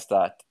organize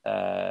that,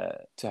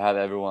 to have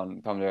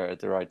everyone come there at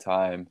the right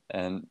time.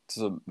 And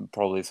so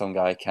probably some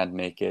guy can't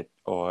make it,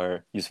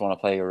 or you just want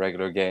to play a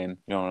regular game,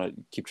 you don't want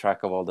to keep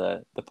track of all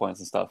the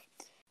points and stuff,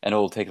 and it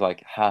will take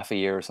like half a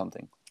year or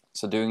something.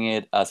 So doing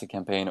it as a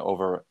campaign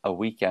over a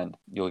weekend,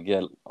 you'll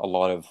get a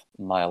lot of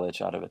mileage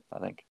out of it, I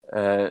think.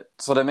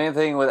 So the main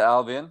thing with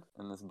Albion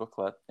in this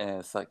booklet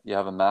is like you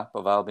have a map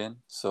of Albion.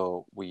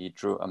 So we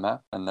drew a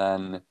map, and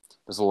then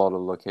there's a lot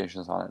of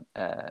locations on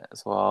it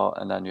as well.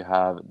 And then you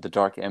have the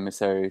Dark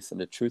Emissaries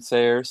and the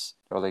Truthsayers.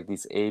 They're like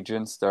these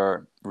agents that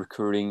are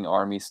recruiting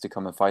armies to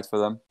come and fight for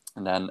them.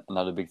 And then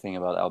another big thing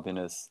about Albion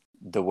is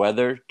the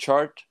weather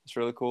chart. It's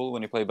really cool.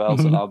 When you play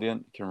battles on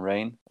Albion, it can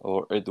rain,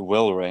 or it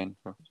will rain,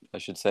 I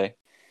should say.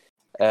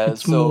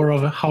 It's more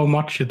of how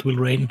much it will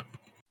rain.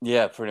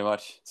 Yeah, pretty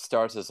much. It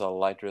starts as a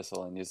light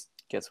drizzle and just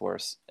gets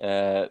worse.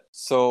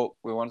 So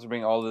we wanted to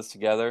bring all this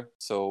together.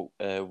 So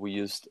we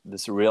used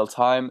this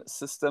real-time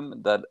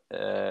system that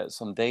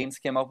some Danes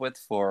came up with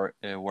for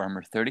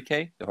Warhammer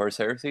 30k, the Horus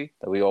Heresy,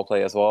 that we all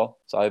play as well.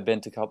 So I've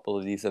been to a couple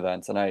of these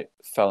events, and I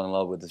fell in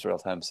love with this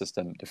real-time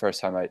system the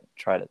first time I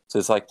tried it. So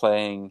it's like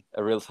playing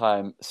a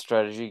real-time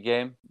strategy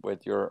game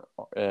with your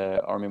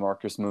army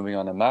markers moving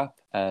on a map,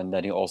 and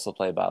then you also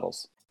play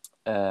battles.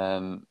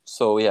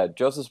 So yeah,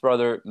 Joseph's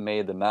brother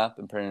made the map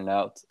and printed it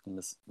out in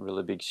this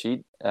really big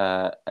sheet,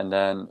 and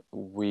then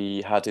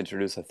we had to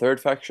introduce a 3rd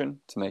faction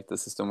to make the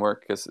system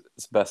work, because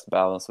it's best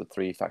balanced with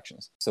 3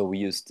 factions. So we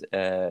used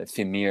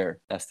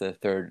Fimir as the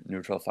 3rd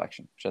neutral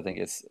faction, which I think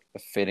is a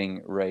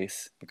fitting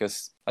race,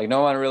 because like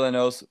no one really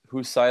knows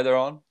whose side they're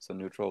on, so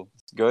neutral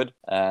is good,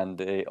 and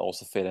they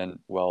also fit in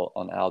well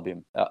on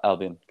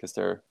Albion, because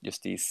they're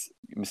just these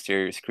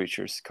mysterious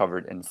creatures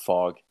covered in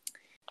fog.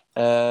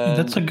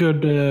 That's a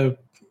good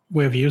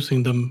way of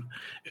using them.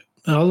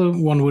 The other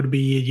one would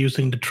be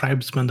using the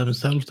tribesmen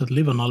themselves that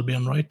live on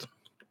Albion, right?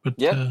 But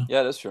yeah,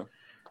 that's true.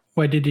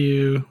 Why did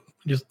you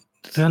just?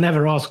 I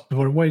never asked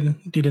before. Why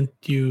didn't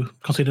you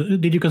consider?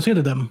 Did you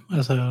consider them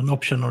as an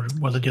option, or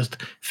was it just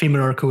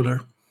Fimir or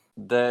cooler?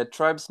 The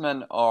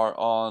tribesmen are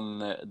on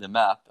the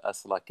map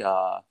as like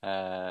a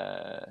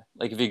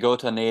like if you go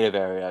to a native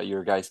area,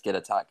 your guys get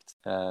attacked.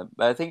 But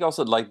I think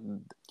also like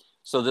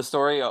so the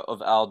story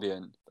of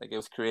Albion, like it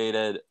was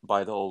created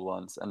by the old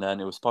ones, and then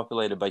it was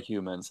populated by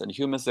humans, and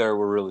humans there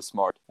were really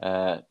smart.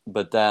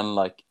 But then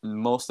like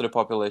most of the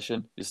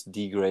population just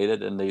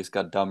degraded, and they just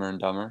got dumber and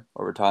dumber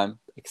over time,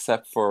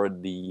 except for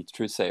the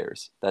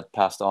truthsayers that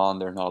passed on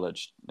their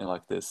knowledge in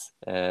like this.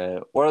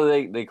 What are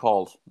they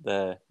called?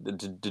 The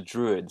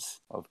druids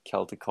of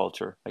Celtic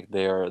culture. Like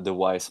they are the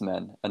wise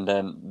men, and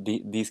then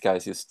these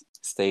guys just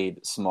stayed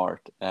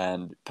smart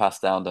and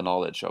passed down the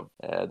knowledge of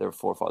their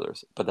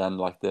forefathers. But then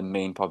like the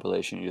main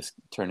population just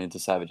turned into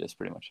savages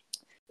pretty much.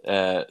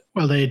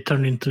 Well, they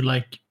turned into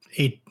like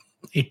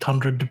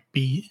 800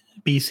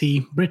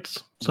 BC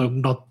Brits, so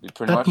not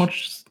that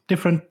much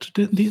different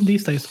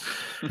these days.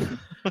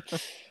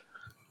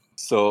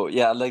 So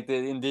yeah, like the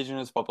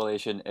indigenous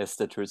population is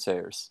the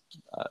truthsayers,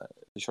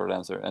 the short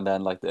answer, and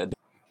then like the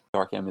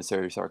dark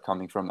emissaries are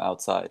coming from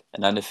outside,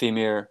 and then the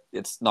Femir,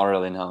 it's not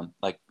really known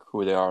like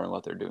who they are and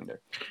what they're doing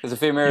there, because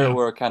the Femir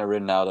were kind of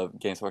written out of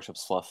Games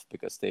Workshop's fluff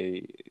because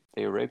they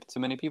raped too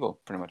many people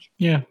pretty much.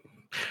 Yeah.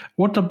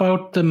 What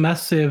about the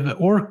massive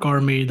orc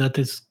army that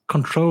is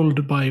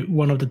controlled by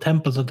one of the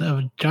temples that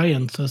have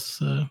giants as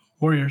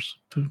warriors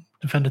to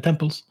defend the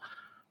temples?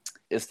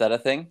 Is that a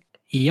thing?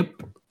 Yep,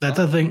 that's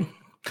a thing.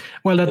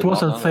 Well, that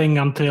was a thing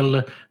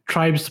until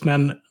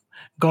tribesmen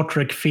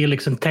Gotrek,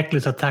 Felix, and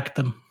Teclis attacked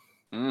them.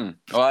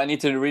 Oh, I need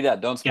to read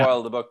that. Don't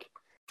spoil the book.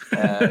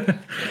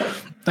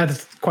 That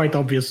is quite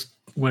obvious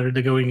where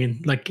they're going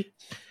in. Like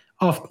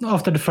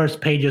after the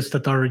first pages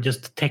that are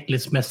just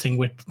Teclis messing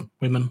with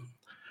women.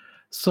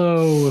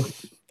 So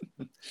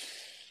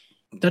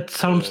that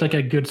sounds like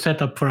a good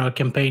setup for a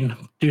campaign.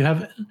 Do you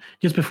have,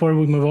 just before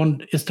we move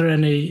on, is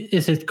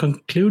it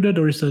concluded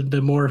or is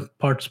the more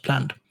parts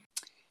planned?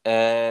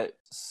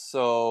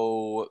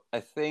 So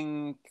I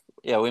think,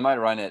 we might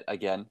run it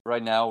again.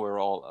 Right now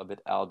we're all a bit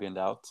Albioned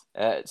out.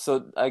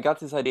 So I got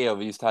this idea of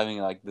just having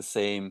like the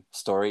same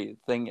story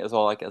thing as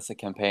well, like as a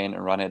campaign,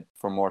 and run it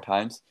for more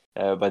times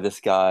by this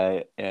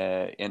guy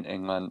in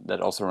England that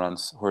also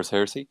runs Horse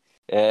Heresy.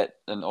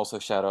 And also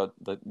shout out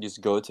that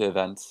just go to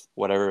events,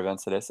 whatever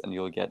events it is, and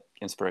you'll get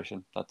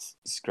inspiration. That's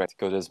great.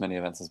 Go to as many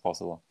events as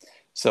possible.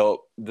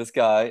 So this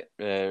guy,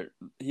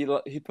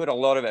 he put a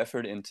lot of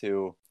effort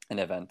into an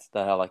event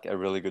that had like a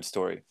really good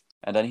story.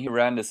 And then he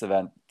ran this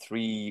event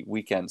 3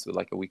 weekends with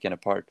like a weekend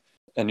apart,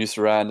 and just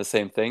ran the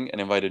same thing and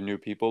invited new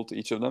people to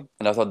each of them.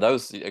 And I thought that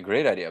was a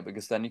great idea,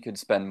 because then you could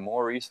spend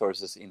more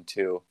resources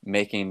into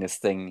making this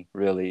thing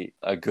really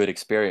a good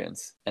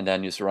experience, and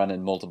then just run it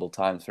multiple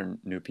times for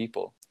new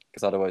people.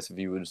 Because otherwise, if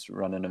you would just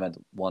run an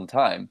event one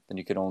time, then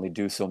you can only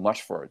do so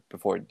much for it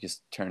before it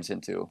just turns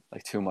into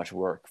like too much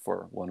work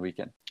for one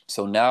weekend.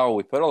 So now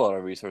we put a lot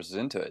of resources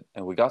into it,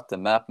 and we got the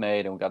map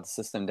made, and we got the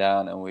system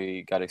down, and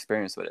we got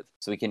experience with it.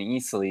 So we can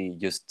easily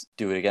just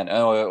do it again.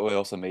 And we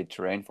also made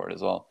terrain for it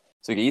as well.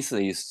 So you can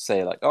easily just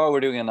say like, oh, we're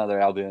doing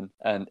another Albion,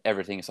 and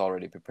everything is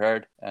already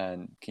prepared,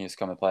 and can just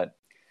come and play it.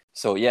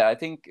 So yeah, I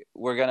think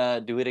we're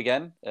gonna do it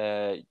again.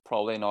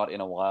 Probably not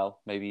in a while,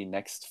 maybe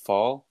next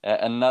fall.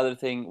 Another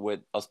thing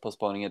with us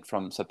postponing it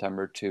from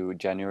September to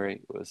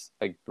January was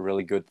a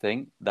really good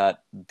thing,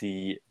 that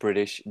the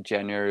British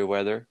January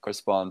weather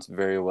corresponds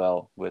very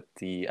well with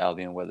the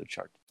Albion weather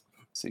chart.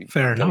 So you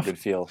Fair get enough. a good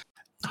feel.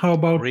 How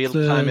about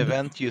real-time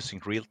event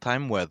using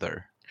real-time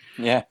weather?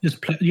 Yeah,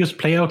 just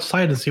play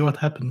outside and see what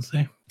happens.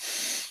 Eh?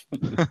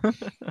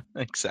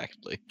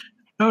 Exactly.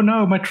 Oh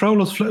no, my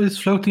troll is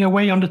floating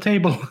away on the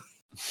table.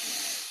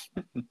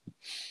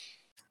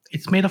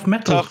 It's made of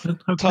metal.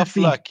 Tough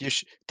luck.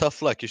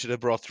 Tough luck. You should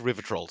have brought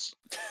river trolls.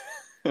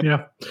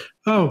 Yeah.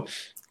 Oh,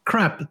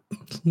 crap!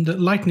 The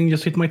lightning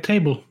just hit my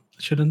table.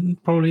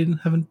 Probably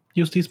haven't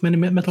used these many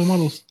metal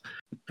models.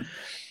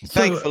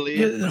 Thankfully,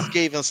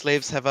 Skaven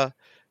slaves have a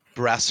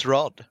brass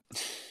rod.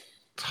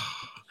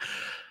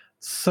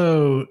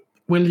 So,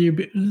 will you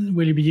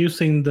be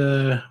using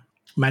the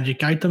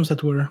magic items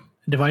that were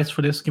devised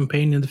for this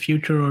campaign in the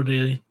future, or are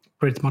they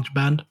pretty much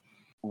banned?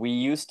 we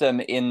use them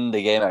in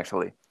the game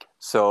actually.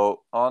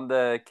 So on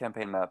the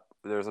campaign map,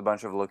 there's a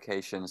bunch of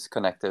locations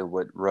connected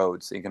with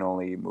roads. You can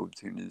only move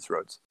between these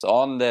roads. So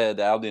on the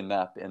Albion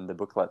map in the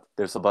booklet,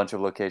 there's a bunch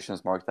of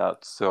locations marked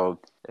out. So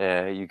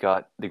you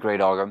got the Great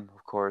Ogam,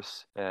 of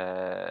course,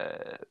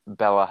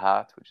 Bella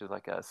Hat, which is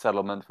like a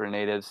settlement for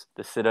natives,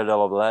 the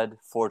Citadel of Lead,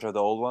 Fort of the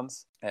Old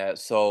Ones.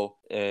 So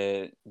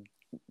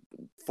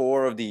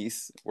 4 of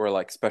these were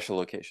like special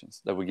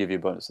locations that would give you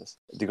bonuses.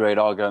 The Great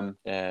Ogam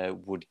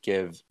would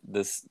give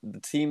the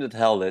team that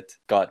held it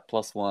got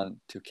 +1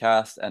 to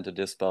cast and to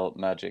dispel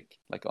magic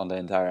like on the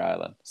entire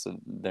island. So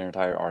their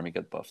entire army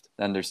got buffed.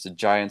 Then there's the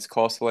Giant's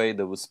Causeway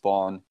that would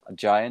spawn a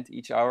giant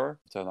each hour,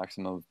 so a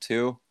maximum of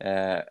 2.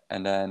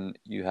 And then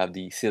you have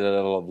the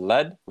Citadel of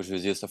Lead, which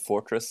was just a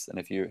fortress. And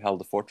if you held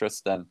the fortress,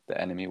 then the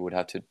enemy would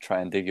have to try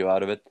and dig you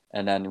out of it.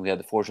 And then we had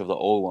the Forge of the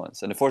Old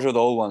Ones. And the Forge of the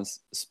Old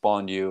Ones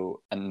spawned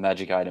you a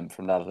magic item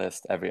from that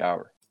list every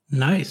hour.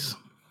 Nice.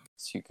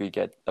 So you could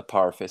get a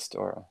Power Fist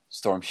or a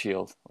Storm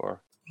Shield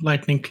or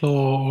Lightning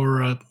Claw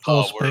or a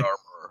Power Allspec, armor.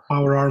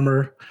 Power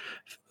Armor,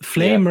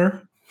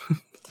 Flamer.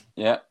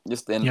 yeah,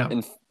 just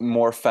in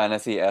more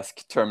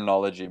fantasy-esque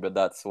terminology, but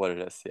that's what it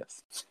is.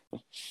 Yes.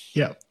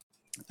 Yeah,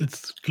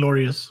 it's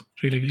glorious.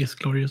 Really is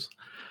glorious.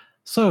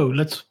 So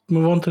let's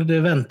move on to the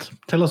event.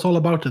 Tell us all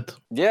about it.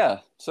 Yeah,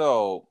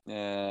 so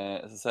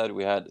as I said,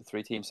 we had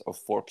 3 teams of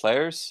 4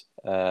 players,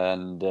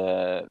 and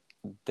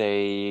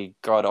they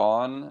got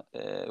on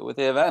with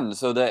the event.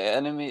 So the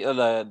enemy,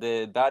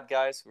 the bad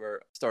guys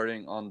were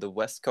starting on the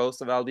west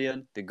coast of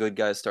Albion. The good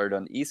guys started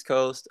on the east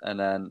coast, and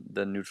then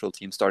the neutral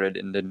team started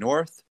in the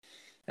north.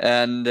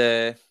 And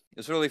it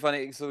was really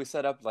funny. So we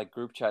set up like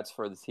group chats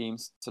for the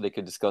teams so they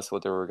could discuss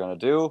what they were going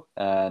to do.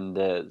 And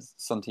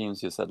some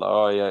teams just said, like,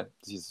 oh, yeah,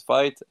 this is a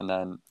fight. And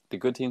then the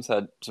good teams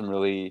had some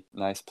really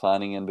nice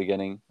planning in the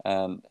beginning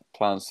and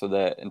plans for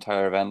the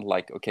entire event.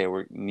 Like, okay,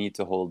 we need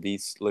to hold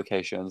these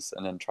locations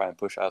and then try and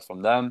push out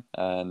from them.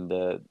 And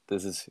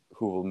this is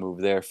who will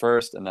move there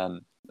first, and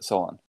then so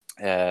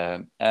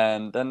on.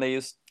 And then they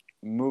just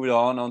moved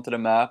on onto the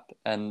map,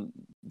 and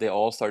they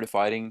all started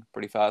fighting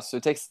pretty fast. So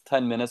it takes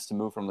 10 minutes to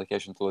move from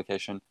location to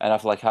location. And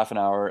after like half an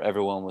hour,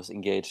 everyone was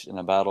engaged in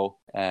a battle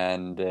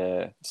and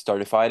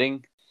started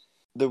fighting.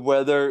 The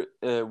weather,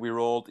 we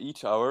rolled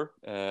each hour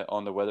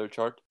on the weather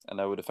chart, and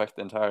that would affect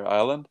the entire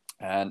island.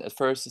 And at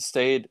first it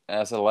stayed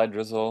as a light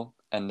drizzle,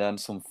 and then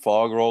some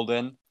fog rolled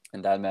in.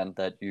 And that meant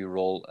that you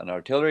roll an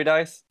artillery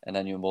dice, and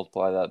then you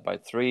multiply that by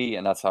 3,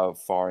 and that's how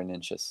far in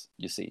inches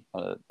you see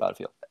on the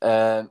battlefield.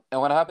 And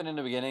what happened in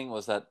the beginning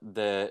was that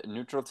the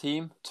neutral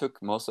team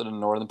took most of the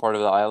northern part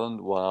of the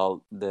island,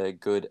 while the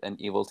good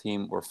and evil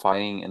team were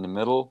fighting in the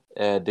middle.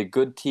 The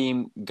good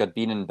team got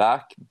beaten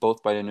back,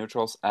 both by the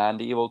neutrals and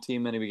the evil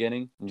team in the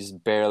beginning, and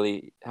just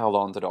barely held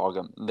on to the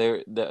Argam.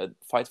 The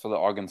fight for the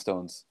Argam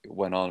stones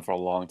went on for a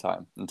long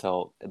time,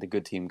 until the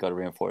good team got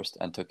reinforced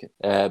and took it.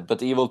 But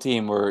the evil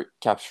team were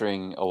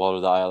capturing a lot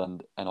of the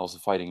island and also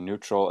fighting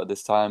neutral at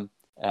this time.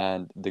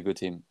 And the good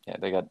team,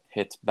 they got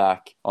hit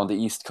back on the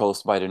east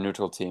coast by the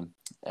neutral team.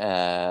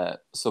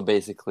 So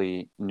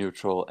basically,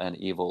 neutral and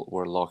evil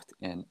were locked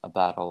in a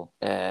battle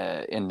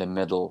in the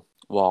middle,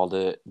 while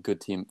the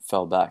good team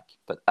fell back.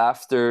 But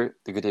after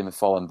the good team had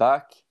fallen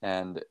back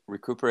and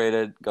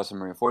recuperated, got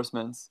some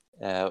reinforcements,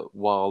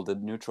 while the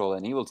neutral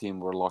and evil team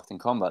were locked in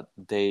combat,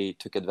 they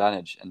took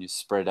advantage and you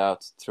spread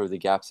out through the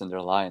gaps in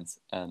their lines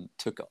and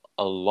took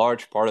a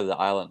large part of the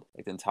island,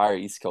 like the entire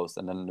east coast,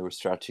 and then they were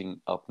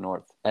stretching up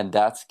north. And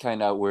that's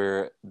kind of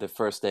where the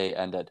first day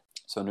ended.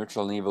 So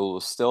neutral and evil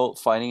was still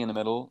fighting in the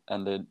middle,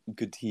 and the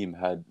good team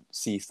had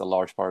seized a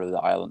large part of the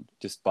island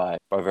just by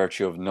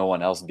virtue of no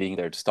one else being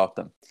there to stop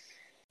them.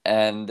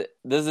 And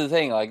this is the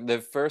thing, like the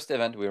first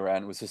event we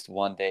ran was just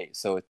 1 day,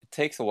 so it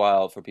takes a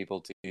while for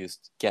people to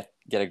just get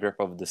a grip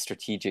of the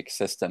strategic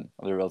system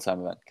of the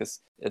real-time event. Because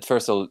at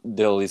first they'll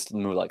at least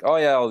move like, oh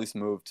yeah, I'll just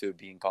move to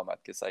be in combat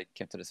because I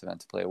came to this event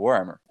to play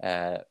Warhammer.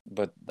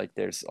 But like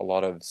there's a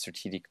lot of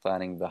strategic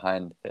planning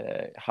behind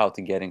how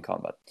to get in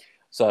combat.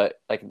 So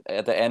like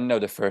at the end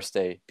of the first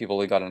day,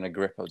 people got in a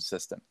grip of the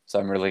system. So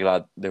I'm really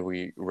glad that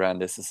we ran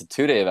this as a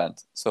 2-day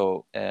event.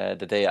 So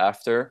the day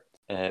after,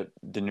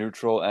 the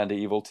neutral and the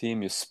evil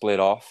team, you split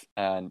off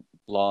and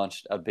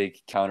launched a big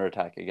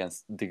counterattack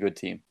against the good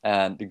team.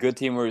 And the good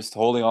team were just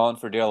holding on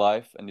for dear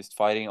life and just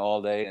fighting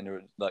all day, and there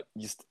were like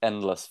just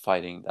endless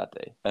fighting that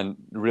day and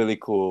really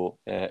cool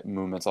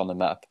movements on the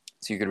map.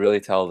 So you could really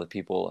tell that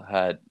people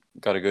had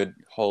got a good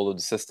hold of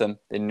the system.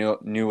 They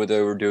knew what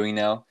they were doing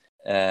now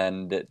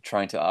and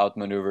trying to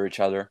outmaneuver each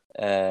other.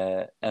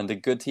 And the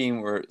good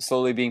team were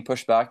slowly being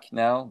pushed back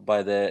now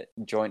by the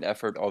joint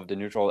effort of the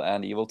neutral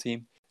and evil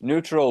team.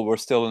 Neutral were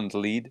still in the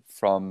lead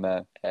from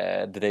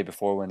the day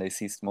before when they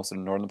seized most of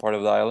the northern part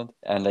of the island,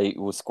 and they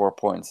would score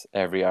points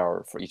every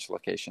hour for each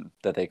location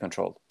that they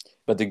controlled.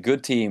 But the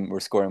good team were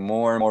scoring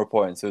more and more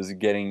points, so it was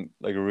getting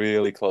like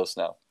really close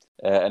now.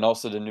 And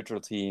also the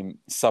neutral team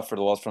suffered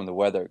a lot from the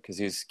weather because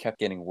it just kept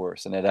getting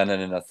worse, and it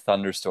ended in a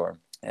thunderstorm.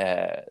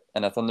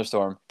 And a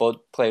thunderstorm, both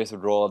players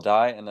would roll a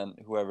die, and then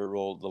whoever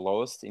rolled the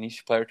lowest in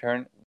each player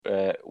turn,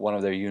 one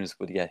of their units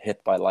would get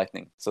hit by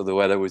lightning. So the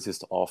weather was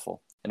just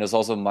awful. And it was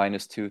also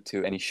 -2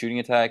 to any shooting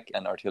attack,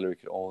 and artillery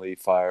could only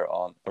fire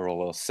on a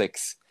roll of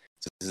 6.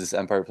 So this is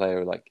Empire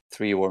player, like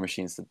 3 war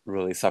machines that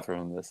really suffer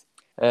from this.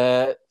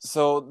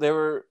 So they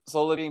were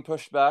slowly being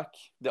pushed back.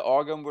 The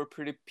Argam were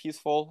pretty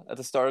peaceful at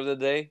the start of the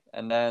day,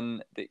 and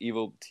then the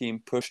evil team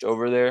pushed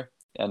over there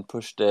and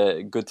pushed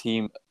the good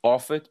team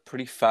off it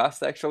pretty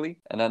fast, actually.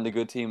 And then the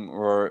good team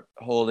were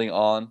holding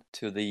on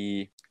to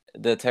the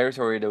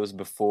territory that was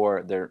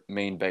before their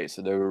main base,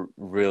 so they were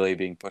really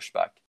being pushed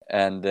back.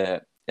 And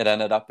it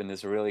ended up in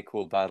this really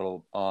cool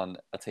battle on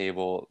a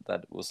table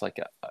that was like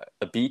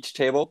a beach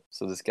table.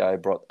 So this guy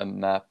brought a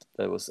map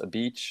that was a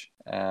beach,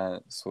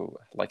 and so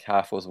like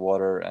half was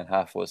water and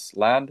half was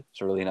land.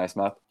 It's a really nice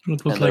map.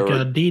 It was like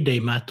a D-Day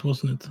map,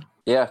 wasn't it?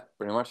 Yeah,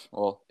 pretty much.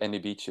 Well, any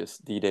beach is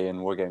D-Day in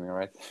wargaming,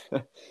 right?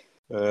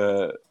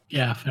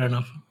 Yeah, fair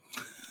enough.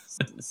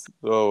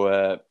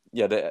 So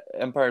the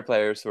Empire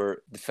players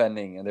were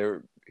defending, and they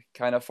were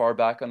kind of far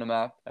back on the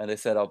map, and they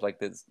set up like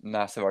this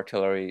massive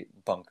artillery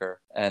bunker.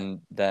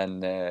 And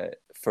then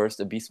first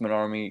a Beastman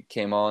army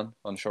came on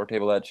the short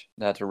table edge.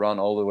 They had to run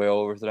all the way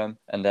over to them,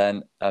 and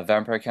then a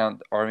Vampire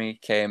Count army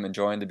came and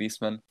joined the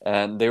Beastmen,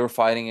 and they were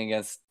fighting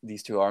against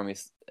these two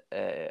armies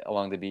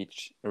along the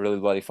beach, really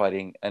bloody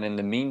fighting. And in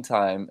the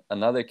meantime,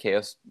 another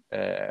Chaos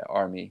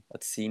army, a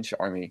Siege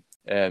army,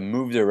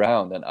 moved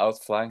around and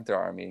outflanked their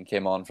army and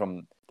came on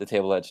from the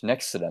table edge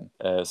next to them.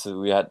 So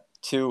we had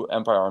two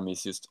Empire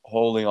armies just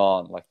holding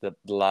on, like the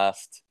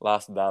last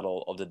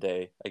battle of the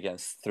day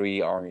against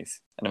three armies.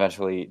 And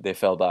eventually they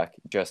fell back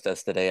just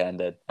as the day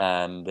ended.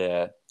 And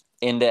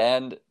in the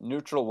end,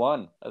 neutral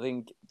won. I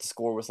think the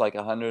score was like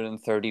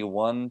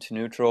 131 to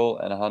neutral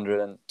and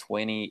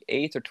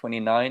 128 or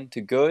 29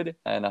 to good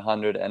and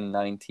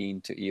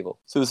 119 to evil.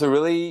 So it was a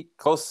really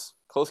close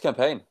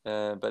campaign.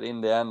 But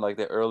in the end, like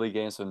the early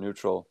games of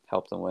neutral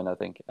helped them win, I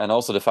think. And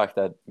also the fact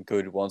that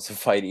good wants to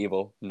fight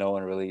evil. No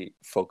one really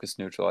focused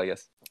neutral, I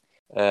guess.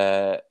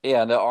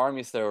 And the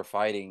armies that were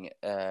fighting,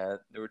 there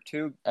were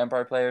two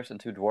Empire players and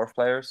two Dwarf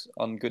players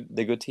on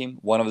the good team.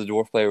 One of the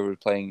Dwarf players was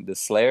playing the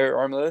Slayer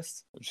army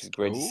list, which is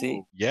great to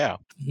see. Yeah.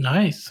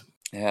 Nice.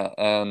 Yeah,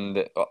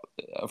 and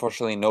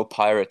unfortunately no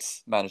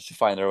pirates managed to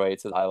find their way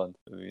to the island.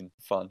 It would have been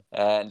fun.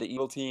 And the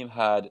evil team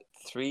had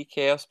 3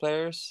 Chaos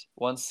players,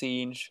 1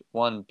 Siege,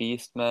 1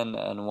 Beastman,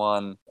 and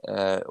 1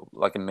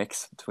 like a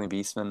mix between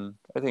Beastman.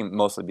 I think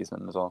mostly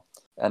Beastman as well.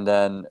 And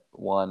then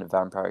 1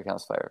 Vampire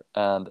Council player.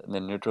 And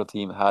the neutral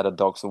team had a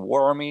Dogs of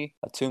War army,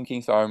 a Tomb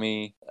King's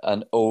army,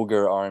 an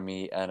Ogre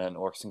army, and an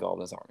Orcs and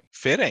Goblins army.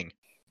 Fitting.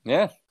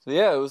 Yeah. So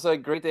yeah, it was a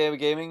great day of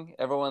gaming.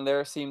 Everyone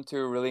there seemed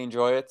to really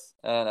enjoy it.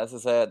 And as I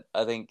said,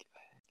 I think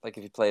like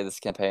if you play this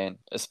campaign,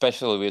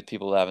 especially with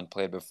people that haven't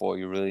played before,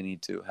 you really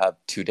need to have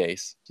 2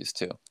 days just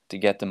to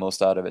get the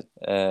most out of it.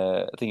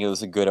 I think it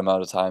was a good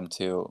amount of time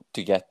to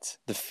get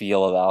the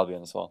feel of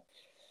Albion as well.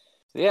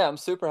 So yeah, I'm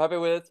super happy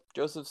with it.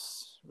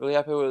 Joseph's really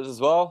happy with it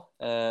as well.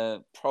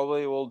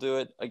 Probably will do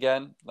it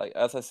again. Like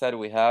as I said,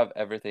 we have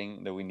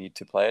everything that we need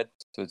to play it.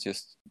 So it's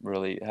just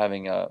really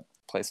having a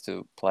place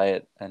to play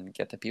it and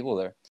get the people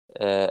there.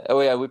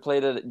 We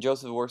played it.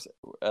 Joseph works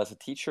as a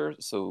teacher,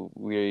 so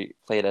we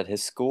played at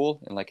his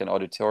school in like an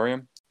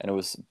auditorium, and it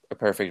was a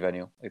perfect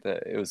venue.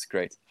 It was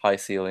great. High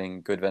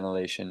ceiling, good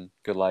ventilation,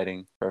 good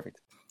lighting,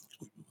 perfect.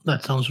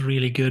 That sounds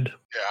really good.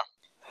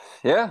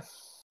 Yeah,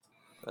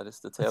 that is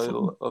the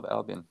tale of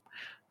Albion.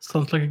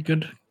 Sounds like a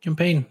good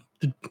campaign.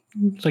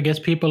 So I guess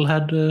people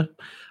had a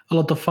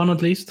lot of fun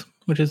at least,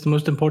 which is the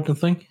most important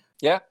thing.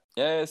 Yeah,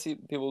 I see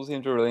people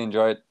seem to really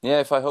enjoy it. Yeah,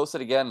 if I host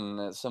it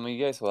again, some of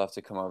you guys will have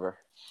to come over.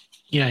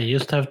 Yeah, you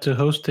just have to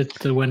host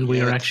it when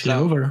we are actually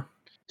over.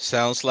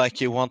 Sounds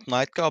like you want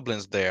Night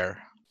Goblins there.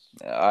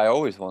 I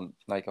always want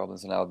Night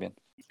Goblins in Albion.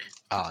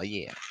 Oh,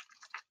 yeah.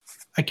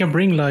 I can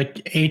bring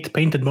like 8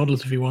 painted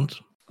models if you want.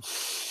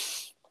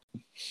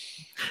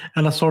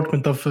 An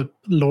assortment of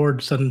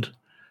lords and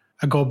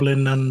a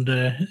goblin and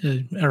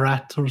a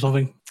rat or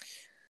something.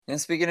 And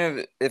speaking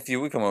of, if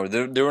you would come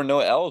over, there were no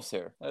elves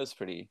here. That was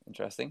pretty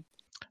interesting.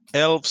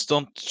 Elves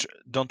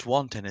don't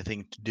want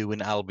anything to do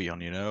in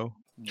Albion, you know?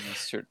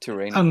 It's too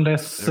rainy.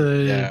 Unless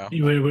we're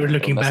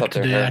looking back to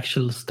the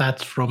actual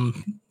stats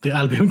from the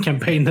Albion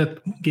campaign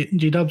that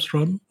G-Dubs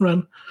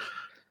ran.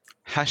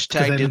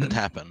 Hashtag didn't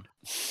happen.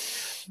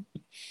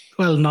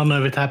 Well, none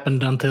of it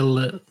happened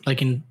until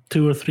like in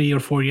 2 or 3 or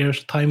 4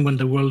 years' time when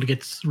the world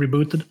gets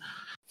rebooted.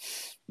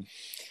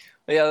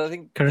 But yeah, I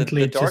think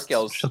currently the Dark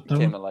Elves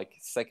came in like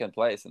 2nd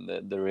place in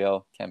the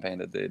real campaign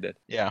that they did.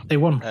 Yeah, they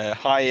won.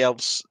 High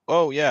Elves.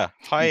 Oh yeah,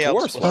 High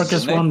Elves.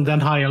 Darkest won, then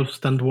High Elves,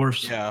 then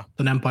Dwarves,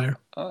 then Empire.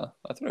 Oh,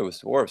 I thought it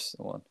was Dwarves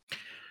that won.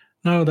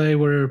 No, they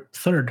were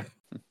 3rd.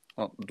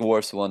 Well,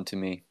 Dwarves won to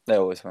me. They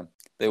always win.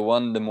 They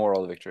won the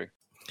moral victory.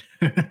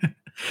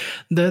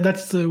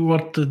 That's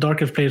what the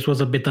Darkest players was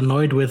a bit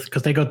annoyed with,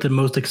 because they got the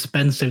most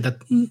expensive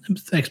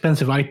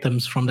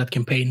items from that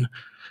campaign,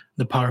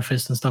 the Power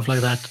Fist and stuff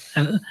like that,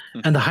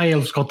 and the High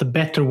Elves got the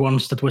better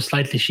ones that were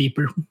slightly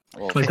cheaper,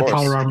 like the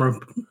Power Armor,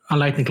 a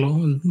Lightning Claw,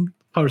 and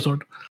Power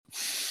Sword.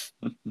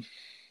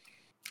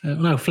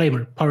 No,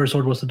 Flamer. Power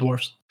Sword was the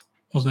Dwarves,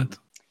 wasn't it?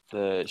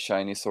 The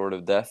Shiny Sword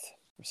of Death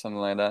or something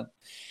like that.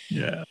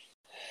 Yeah,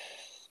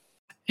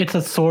 it's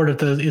a sword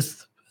that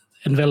is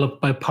enveloped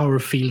by power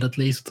field at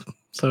least.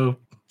 So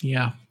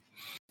yeah.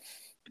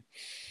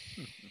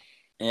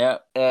 Yeah.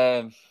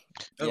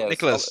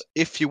 Nicholas,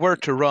 if you were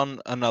to run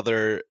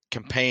another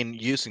campaign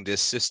using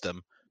this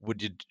system,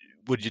 would you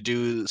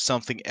do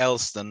something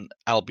else than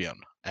Albion?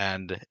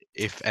 And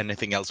if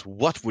anything else,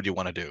 what would you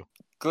want to do?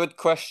 Good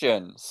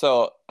question.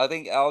 So I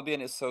think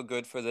Albion is so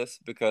good for this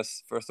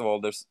because first of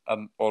all, there's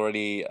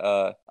already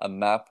a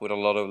map with a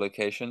lot of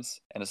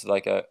locations, and it's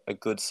like a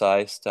good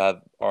size to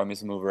have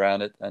armies move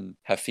around it and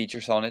have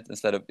features on it.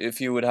 Instead of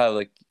if you would have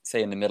like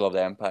say in the middle of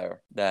the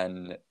empire,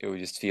 then it would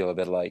just feel a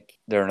bit like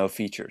there are no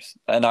features.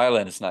 An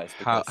island is nice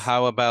because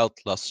How about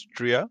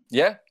Lustria?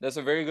 yeah, that's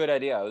a very good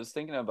idea. I was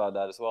thinking about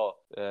that as well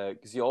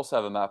because you also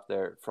have a map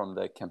there from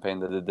the campaign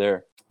that did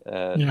there,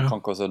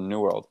 Conquest of the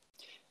New World.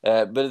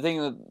 But the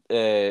thing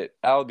that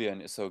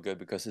Albion is so good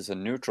because it's a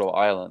neutral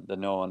island that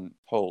no one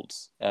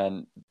holds,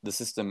 and the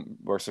system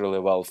works really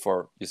well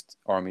for just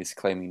armies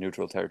claiming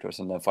neutral territories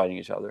and then fighting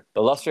each other.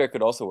 But Lustria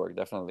could also work,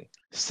 definitely.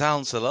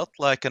 Sounds a lot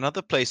like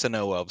another place I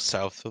know of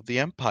south of the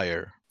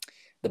Empire.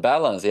 The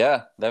balance,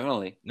 yeah,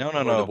 definitely. No.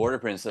 The Border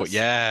Princess. But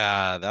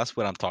yeah, that's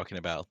what I'm talking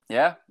about.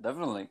 Yeah,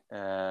 definitely.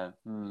 Yeah,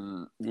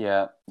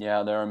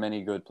 there are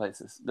many good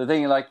places. The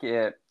thing, like,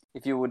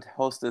 if you would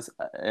host this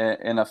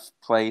in a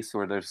place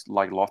where there's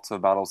like lots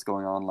of battles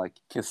going on, like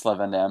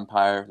Kislev and the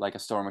Empire, like a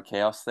Storm of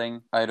Chaos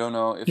thing, I don't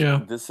know if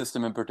this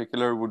system in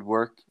particular would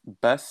work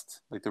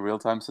best, like the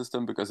real-time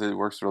system, because it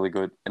works really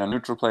good in a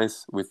neutral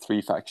place with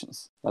 3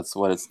 factions. That's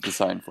what it's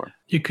designed for.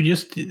 You could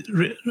just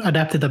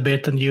adapt it a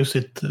bit and use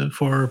it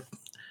for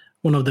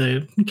one of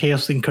the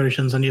Chaos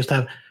incursions and just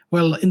have,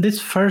 well, in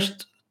this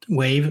first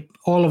wave,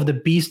 all of the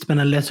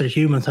beastmen and lesser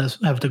humans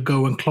have to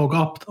go and clog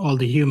up all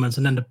the humans,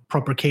 and then the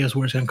proper Chaos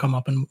warriors can come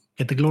up and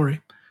get the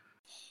glory.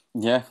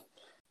 Yeah,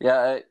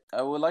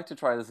 I would like to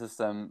try the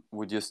system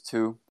with just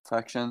 2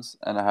 factions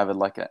and have it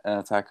like an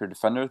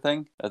attacker-defender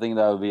thing. I think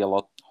that would be a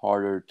lot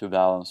harder to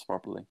balance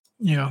properly.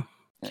 Yeah.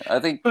 I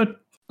think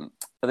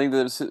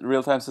the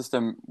real-time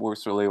system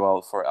works really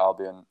well for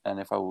Albion, and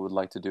if I would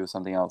like to do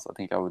something else, I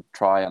think I would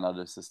try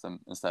another system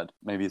instead.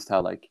 Maybe just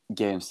have like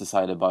games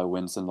decided by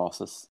wins and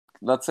losses.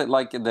 Let's say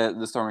like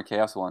the Storm of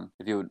Chaos one.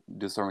 If you would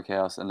do Storm of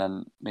Chaos, and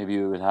then maybe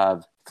you would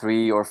have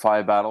 3 or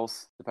 5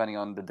 battles depending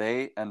on the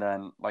day, and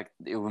then like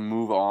it would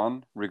move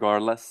on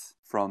regardless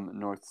from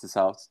north to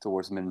south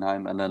towards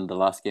Middenheim, and then the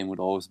last game would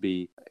always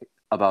be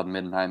about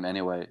Middenheim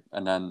anyway,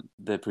 and then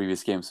the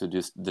previous games would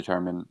just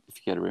determine if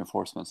you get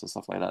reinforcements and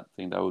stuff like that. I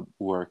think that would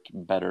work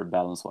better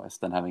balance-wise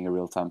than having a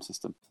real-time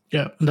system.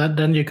 Yeah,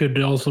 then you could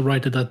also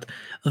write it that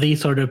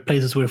these are the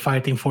places we're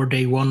fighting for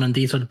day 1, and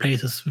these are the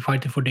places we're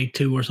fighting for day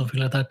 2, or something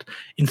like that,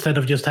 instead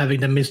of just having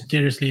them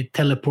mysteriously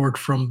teleport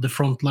from the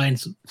front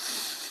lines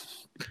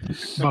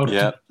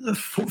about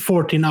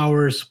 14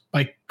 hours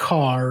by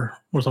car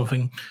or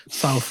something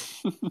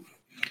south.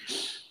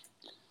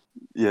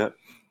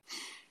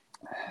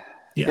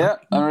 Yeah,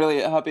 I'm really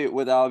happy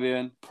with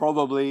Albion.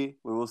 Probably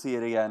we will see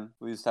it again.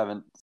 We just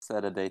haven't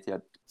set a date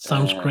yet.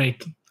 Sounds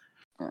great.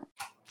 Yeah.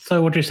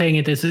 So what you're saying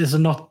is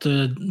not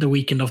the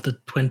weekend of the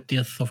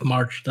 20th of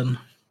March then?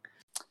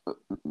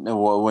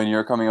 When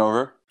you're coming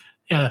over?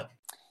 Yeah,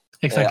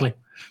 exactly.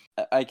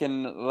 I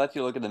can let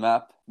you look at the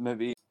map.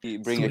 Maybe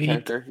bring a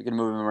character. You can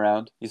move him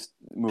around. Just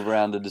move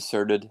around the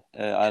deserted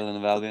island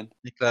of Albion.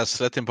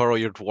 Niklas, let him borrow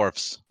your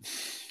dwarves.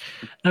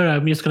 No,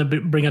 I'm just going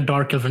to bring a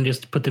Dark Elf and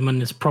just put him in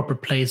his proper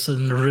place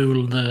and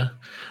rule the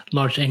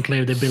large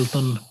enclave they built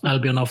on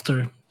Albion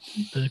after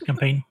the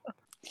campaign.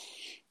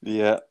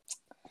 Yeah.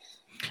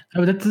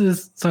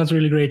 That sounds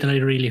really great, and I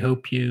really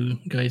hope you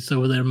guys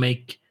over there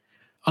make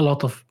a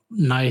lot of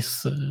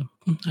nice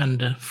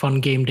and fun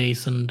game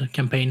days and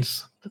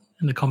campaigns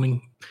in the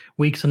coming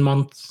weeks and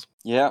months.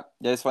 Yeah,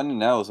 it's funny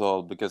now as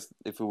well, because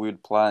if we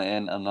would plan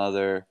in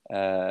another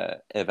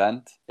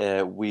event,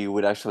 we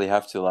would actually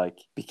have to like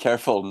be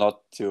careful not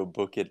to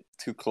book it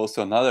too close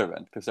to another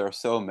event, because there are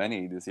so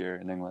many this year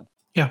in England.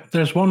 Yeah,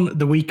 there's one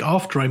the week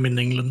after I'm in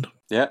England.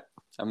 Yeah,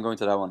 I'm going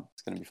to that one.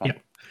 It's going to be fun. Yeah,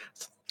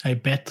 I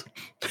bet.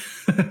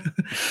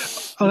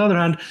 On the other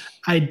hand,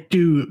 I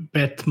do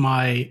bet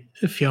my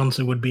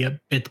fiance would be a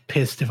bit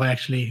pissed if I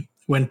actually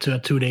went to a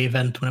 2-day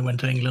event when I went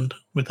to England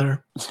with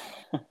her.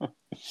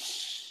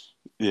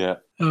 Yeah.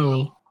 Oh,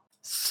 well.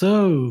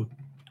 So,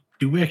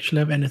 do we actually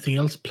have anything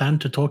else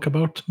planned to talk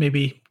about?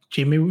 Maybe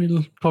Jimmy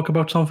will talk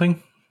about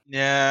something?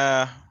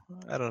 Yeah,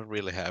 I don't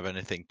really have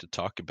anything to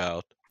talk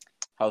about.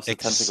 How's the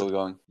tentacle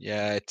going?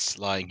 Yeah, it's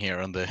lying here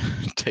on the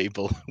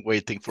table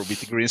waiting for me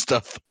to green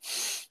stuff.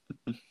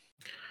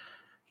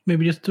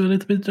 Maybe just do a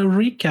little bit of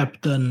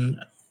recap then.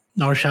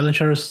 Our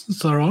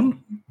challengers are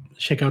on.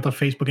 Check out our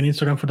Facebook and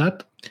Instagram for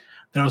that.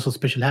 There are also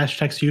special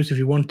hashtags to use if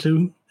you want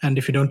to. And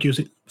if you don't use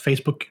it,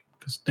 Facebook,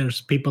 because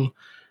there's people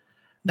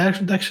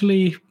that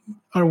actually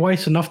are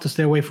wise enough to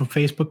stay away from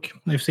Facebook,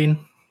 I've seen,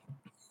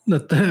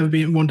 that have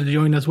been wanted to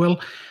join as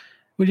well.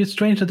 Which is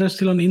strange that they're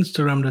still on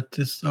Instagram that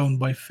is owned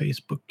by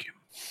Facebook.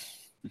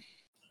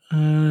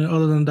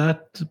 Other than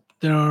that,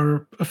 there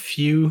are a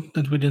few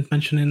that we didn't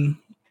mention in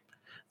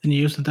the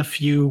news, and a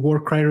few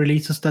Warcry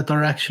releases that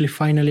are actually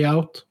finally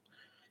out,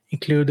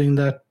 including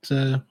that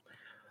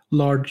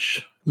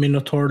large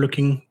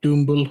Minotaur-looking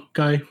Doombull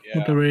guy,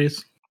 whatever it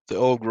is. The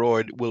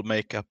Ogroid will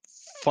make a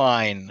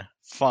fine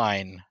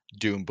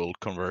Doombull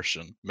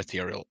conversion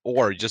material,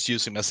 or just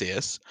use him as he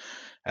is.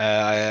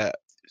 I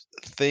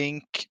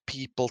think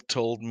people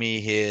told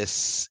me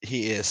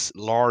he is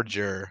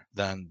larger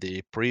than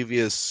the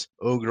previous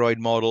Ogroid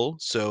model,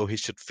 so he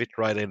should fit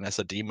right in as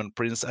a Demon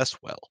Prince as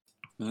well.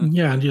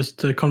 Yeah,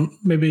 just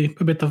maybe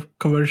a bit of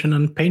conversion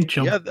and paint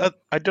job. Yeah,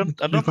 I don't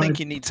think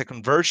he needs a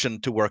conversion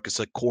to work as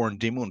a Corn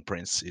Demon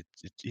Prince.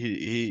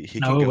 He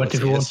No, can go but as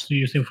if he you is. want to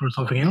use him for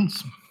something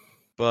else,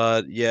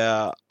 But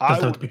yeah, I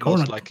doesn't have to be would most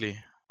Cornet. likely.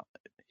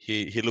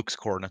 He looks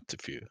Cornet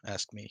if you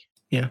ask me.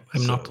 Yeah,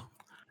 I'm not. So,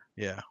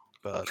 yeah,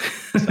 but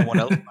someone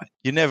else might.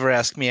 You never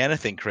ask me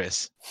anything,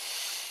 Chris.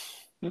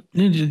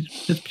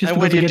 Just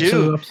And when you get do,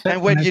 so upset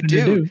and when you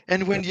do, do.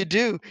 and when you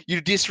do, you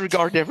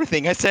disregard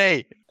everything I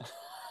say.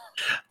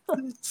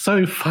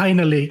 So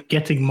finally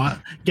getting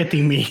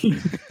me.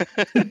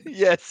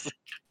 Yes.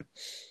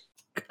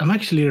 I'm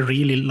actually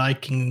really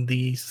liking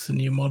these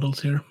new models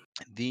here.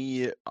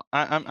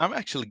 I'm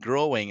actually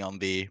growing on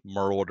the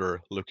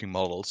Marauder looking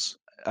models.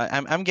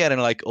 I'm getting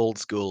like old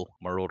school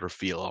Marauder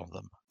feel on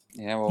them.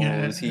 Yeah, well,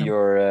 we'll see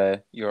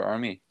your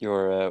army.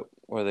 Your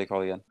what are they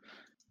called again?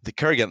 The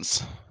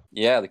Kurgans.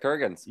 Yeah, the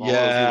Kurgans. Well, we'll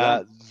see Yeah,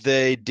 them.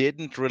 they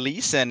didn't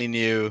release any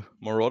new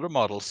Marauder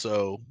models,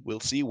 so we'll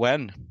see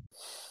when.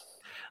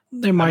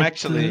 They might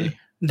actually.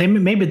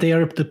 Maybe they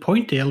are the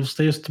pointy elves.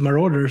 They're just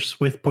Marauders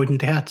with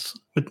pointy hats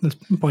with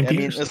pointy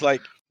ears. It's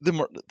like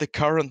the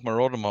current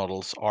Marauder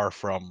models are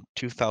from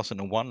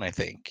 2001, I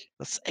think.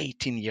 That's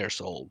 18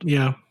 years old.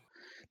 Yeah.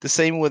 The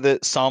same with the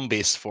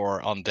zombies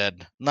for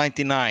Undead.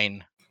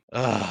 99.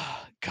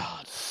 Ugh,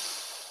 God.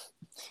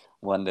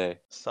 One day.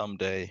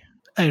 Someday.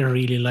 I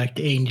really like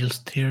the Angel's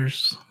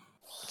Tears.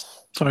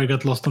 Sorry, I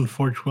got lost on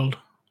Forge World.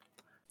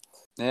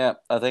 Yeah,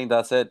 I think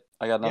that's it.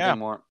 I got nothing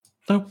more.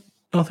 No,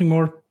 nothing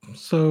more.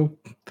 So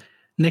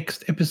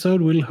next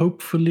episode will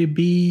hopefully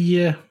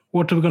be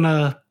what are we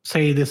gonna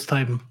say this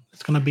time?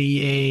 It's gonna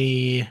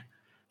be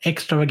a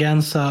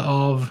extravaganza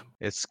of.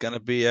 It's gonna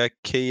be a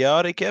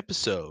chaotic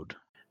episode.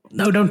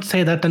 No, don't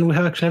say that. Then we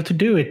actually have to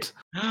do it.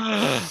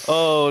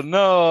 Oh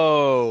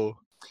no!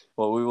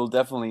 Well, we will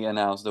definitely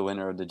announce the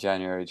winner of the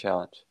January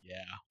challenge.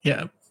 Yeah.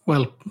 Yeah.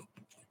 Well,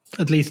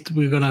 at least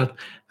we're gonna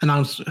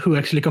announce who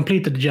actually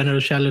completed the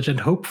January challenge, and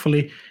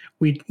hopefully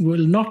we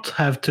will not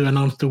have to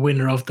announce the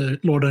winner of the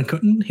Lord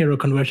and Hero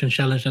Conversion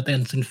challenge that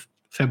ends in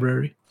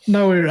February.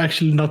 Now we're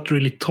actually not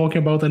really talking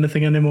about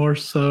anything anymore,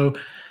 so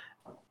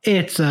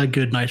it's a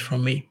good night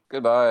from me.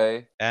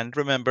 Goodbye. And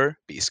remember,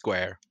 be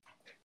square.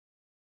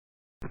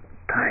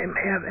 Time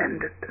have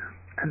ended,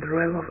 and the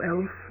realm of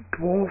elf,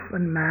 dwarf,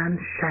 and man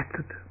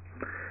shattered.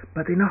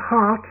 But in our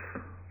hearts,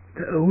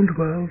 the old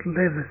world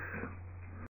liveth.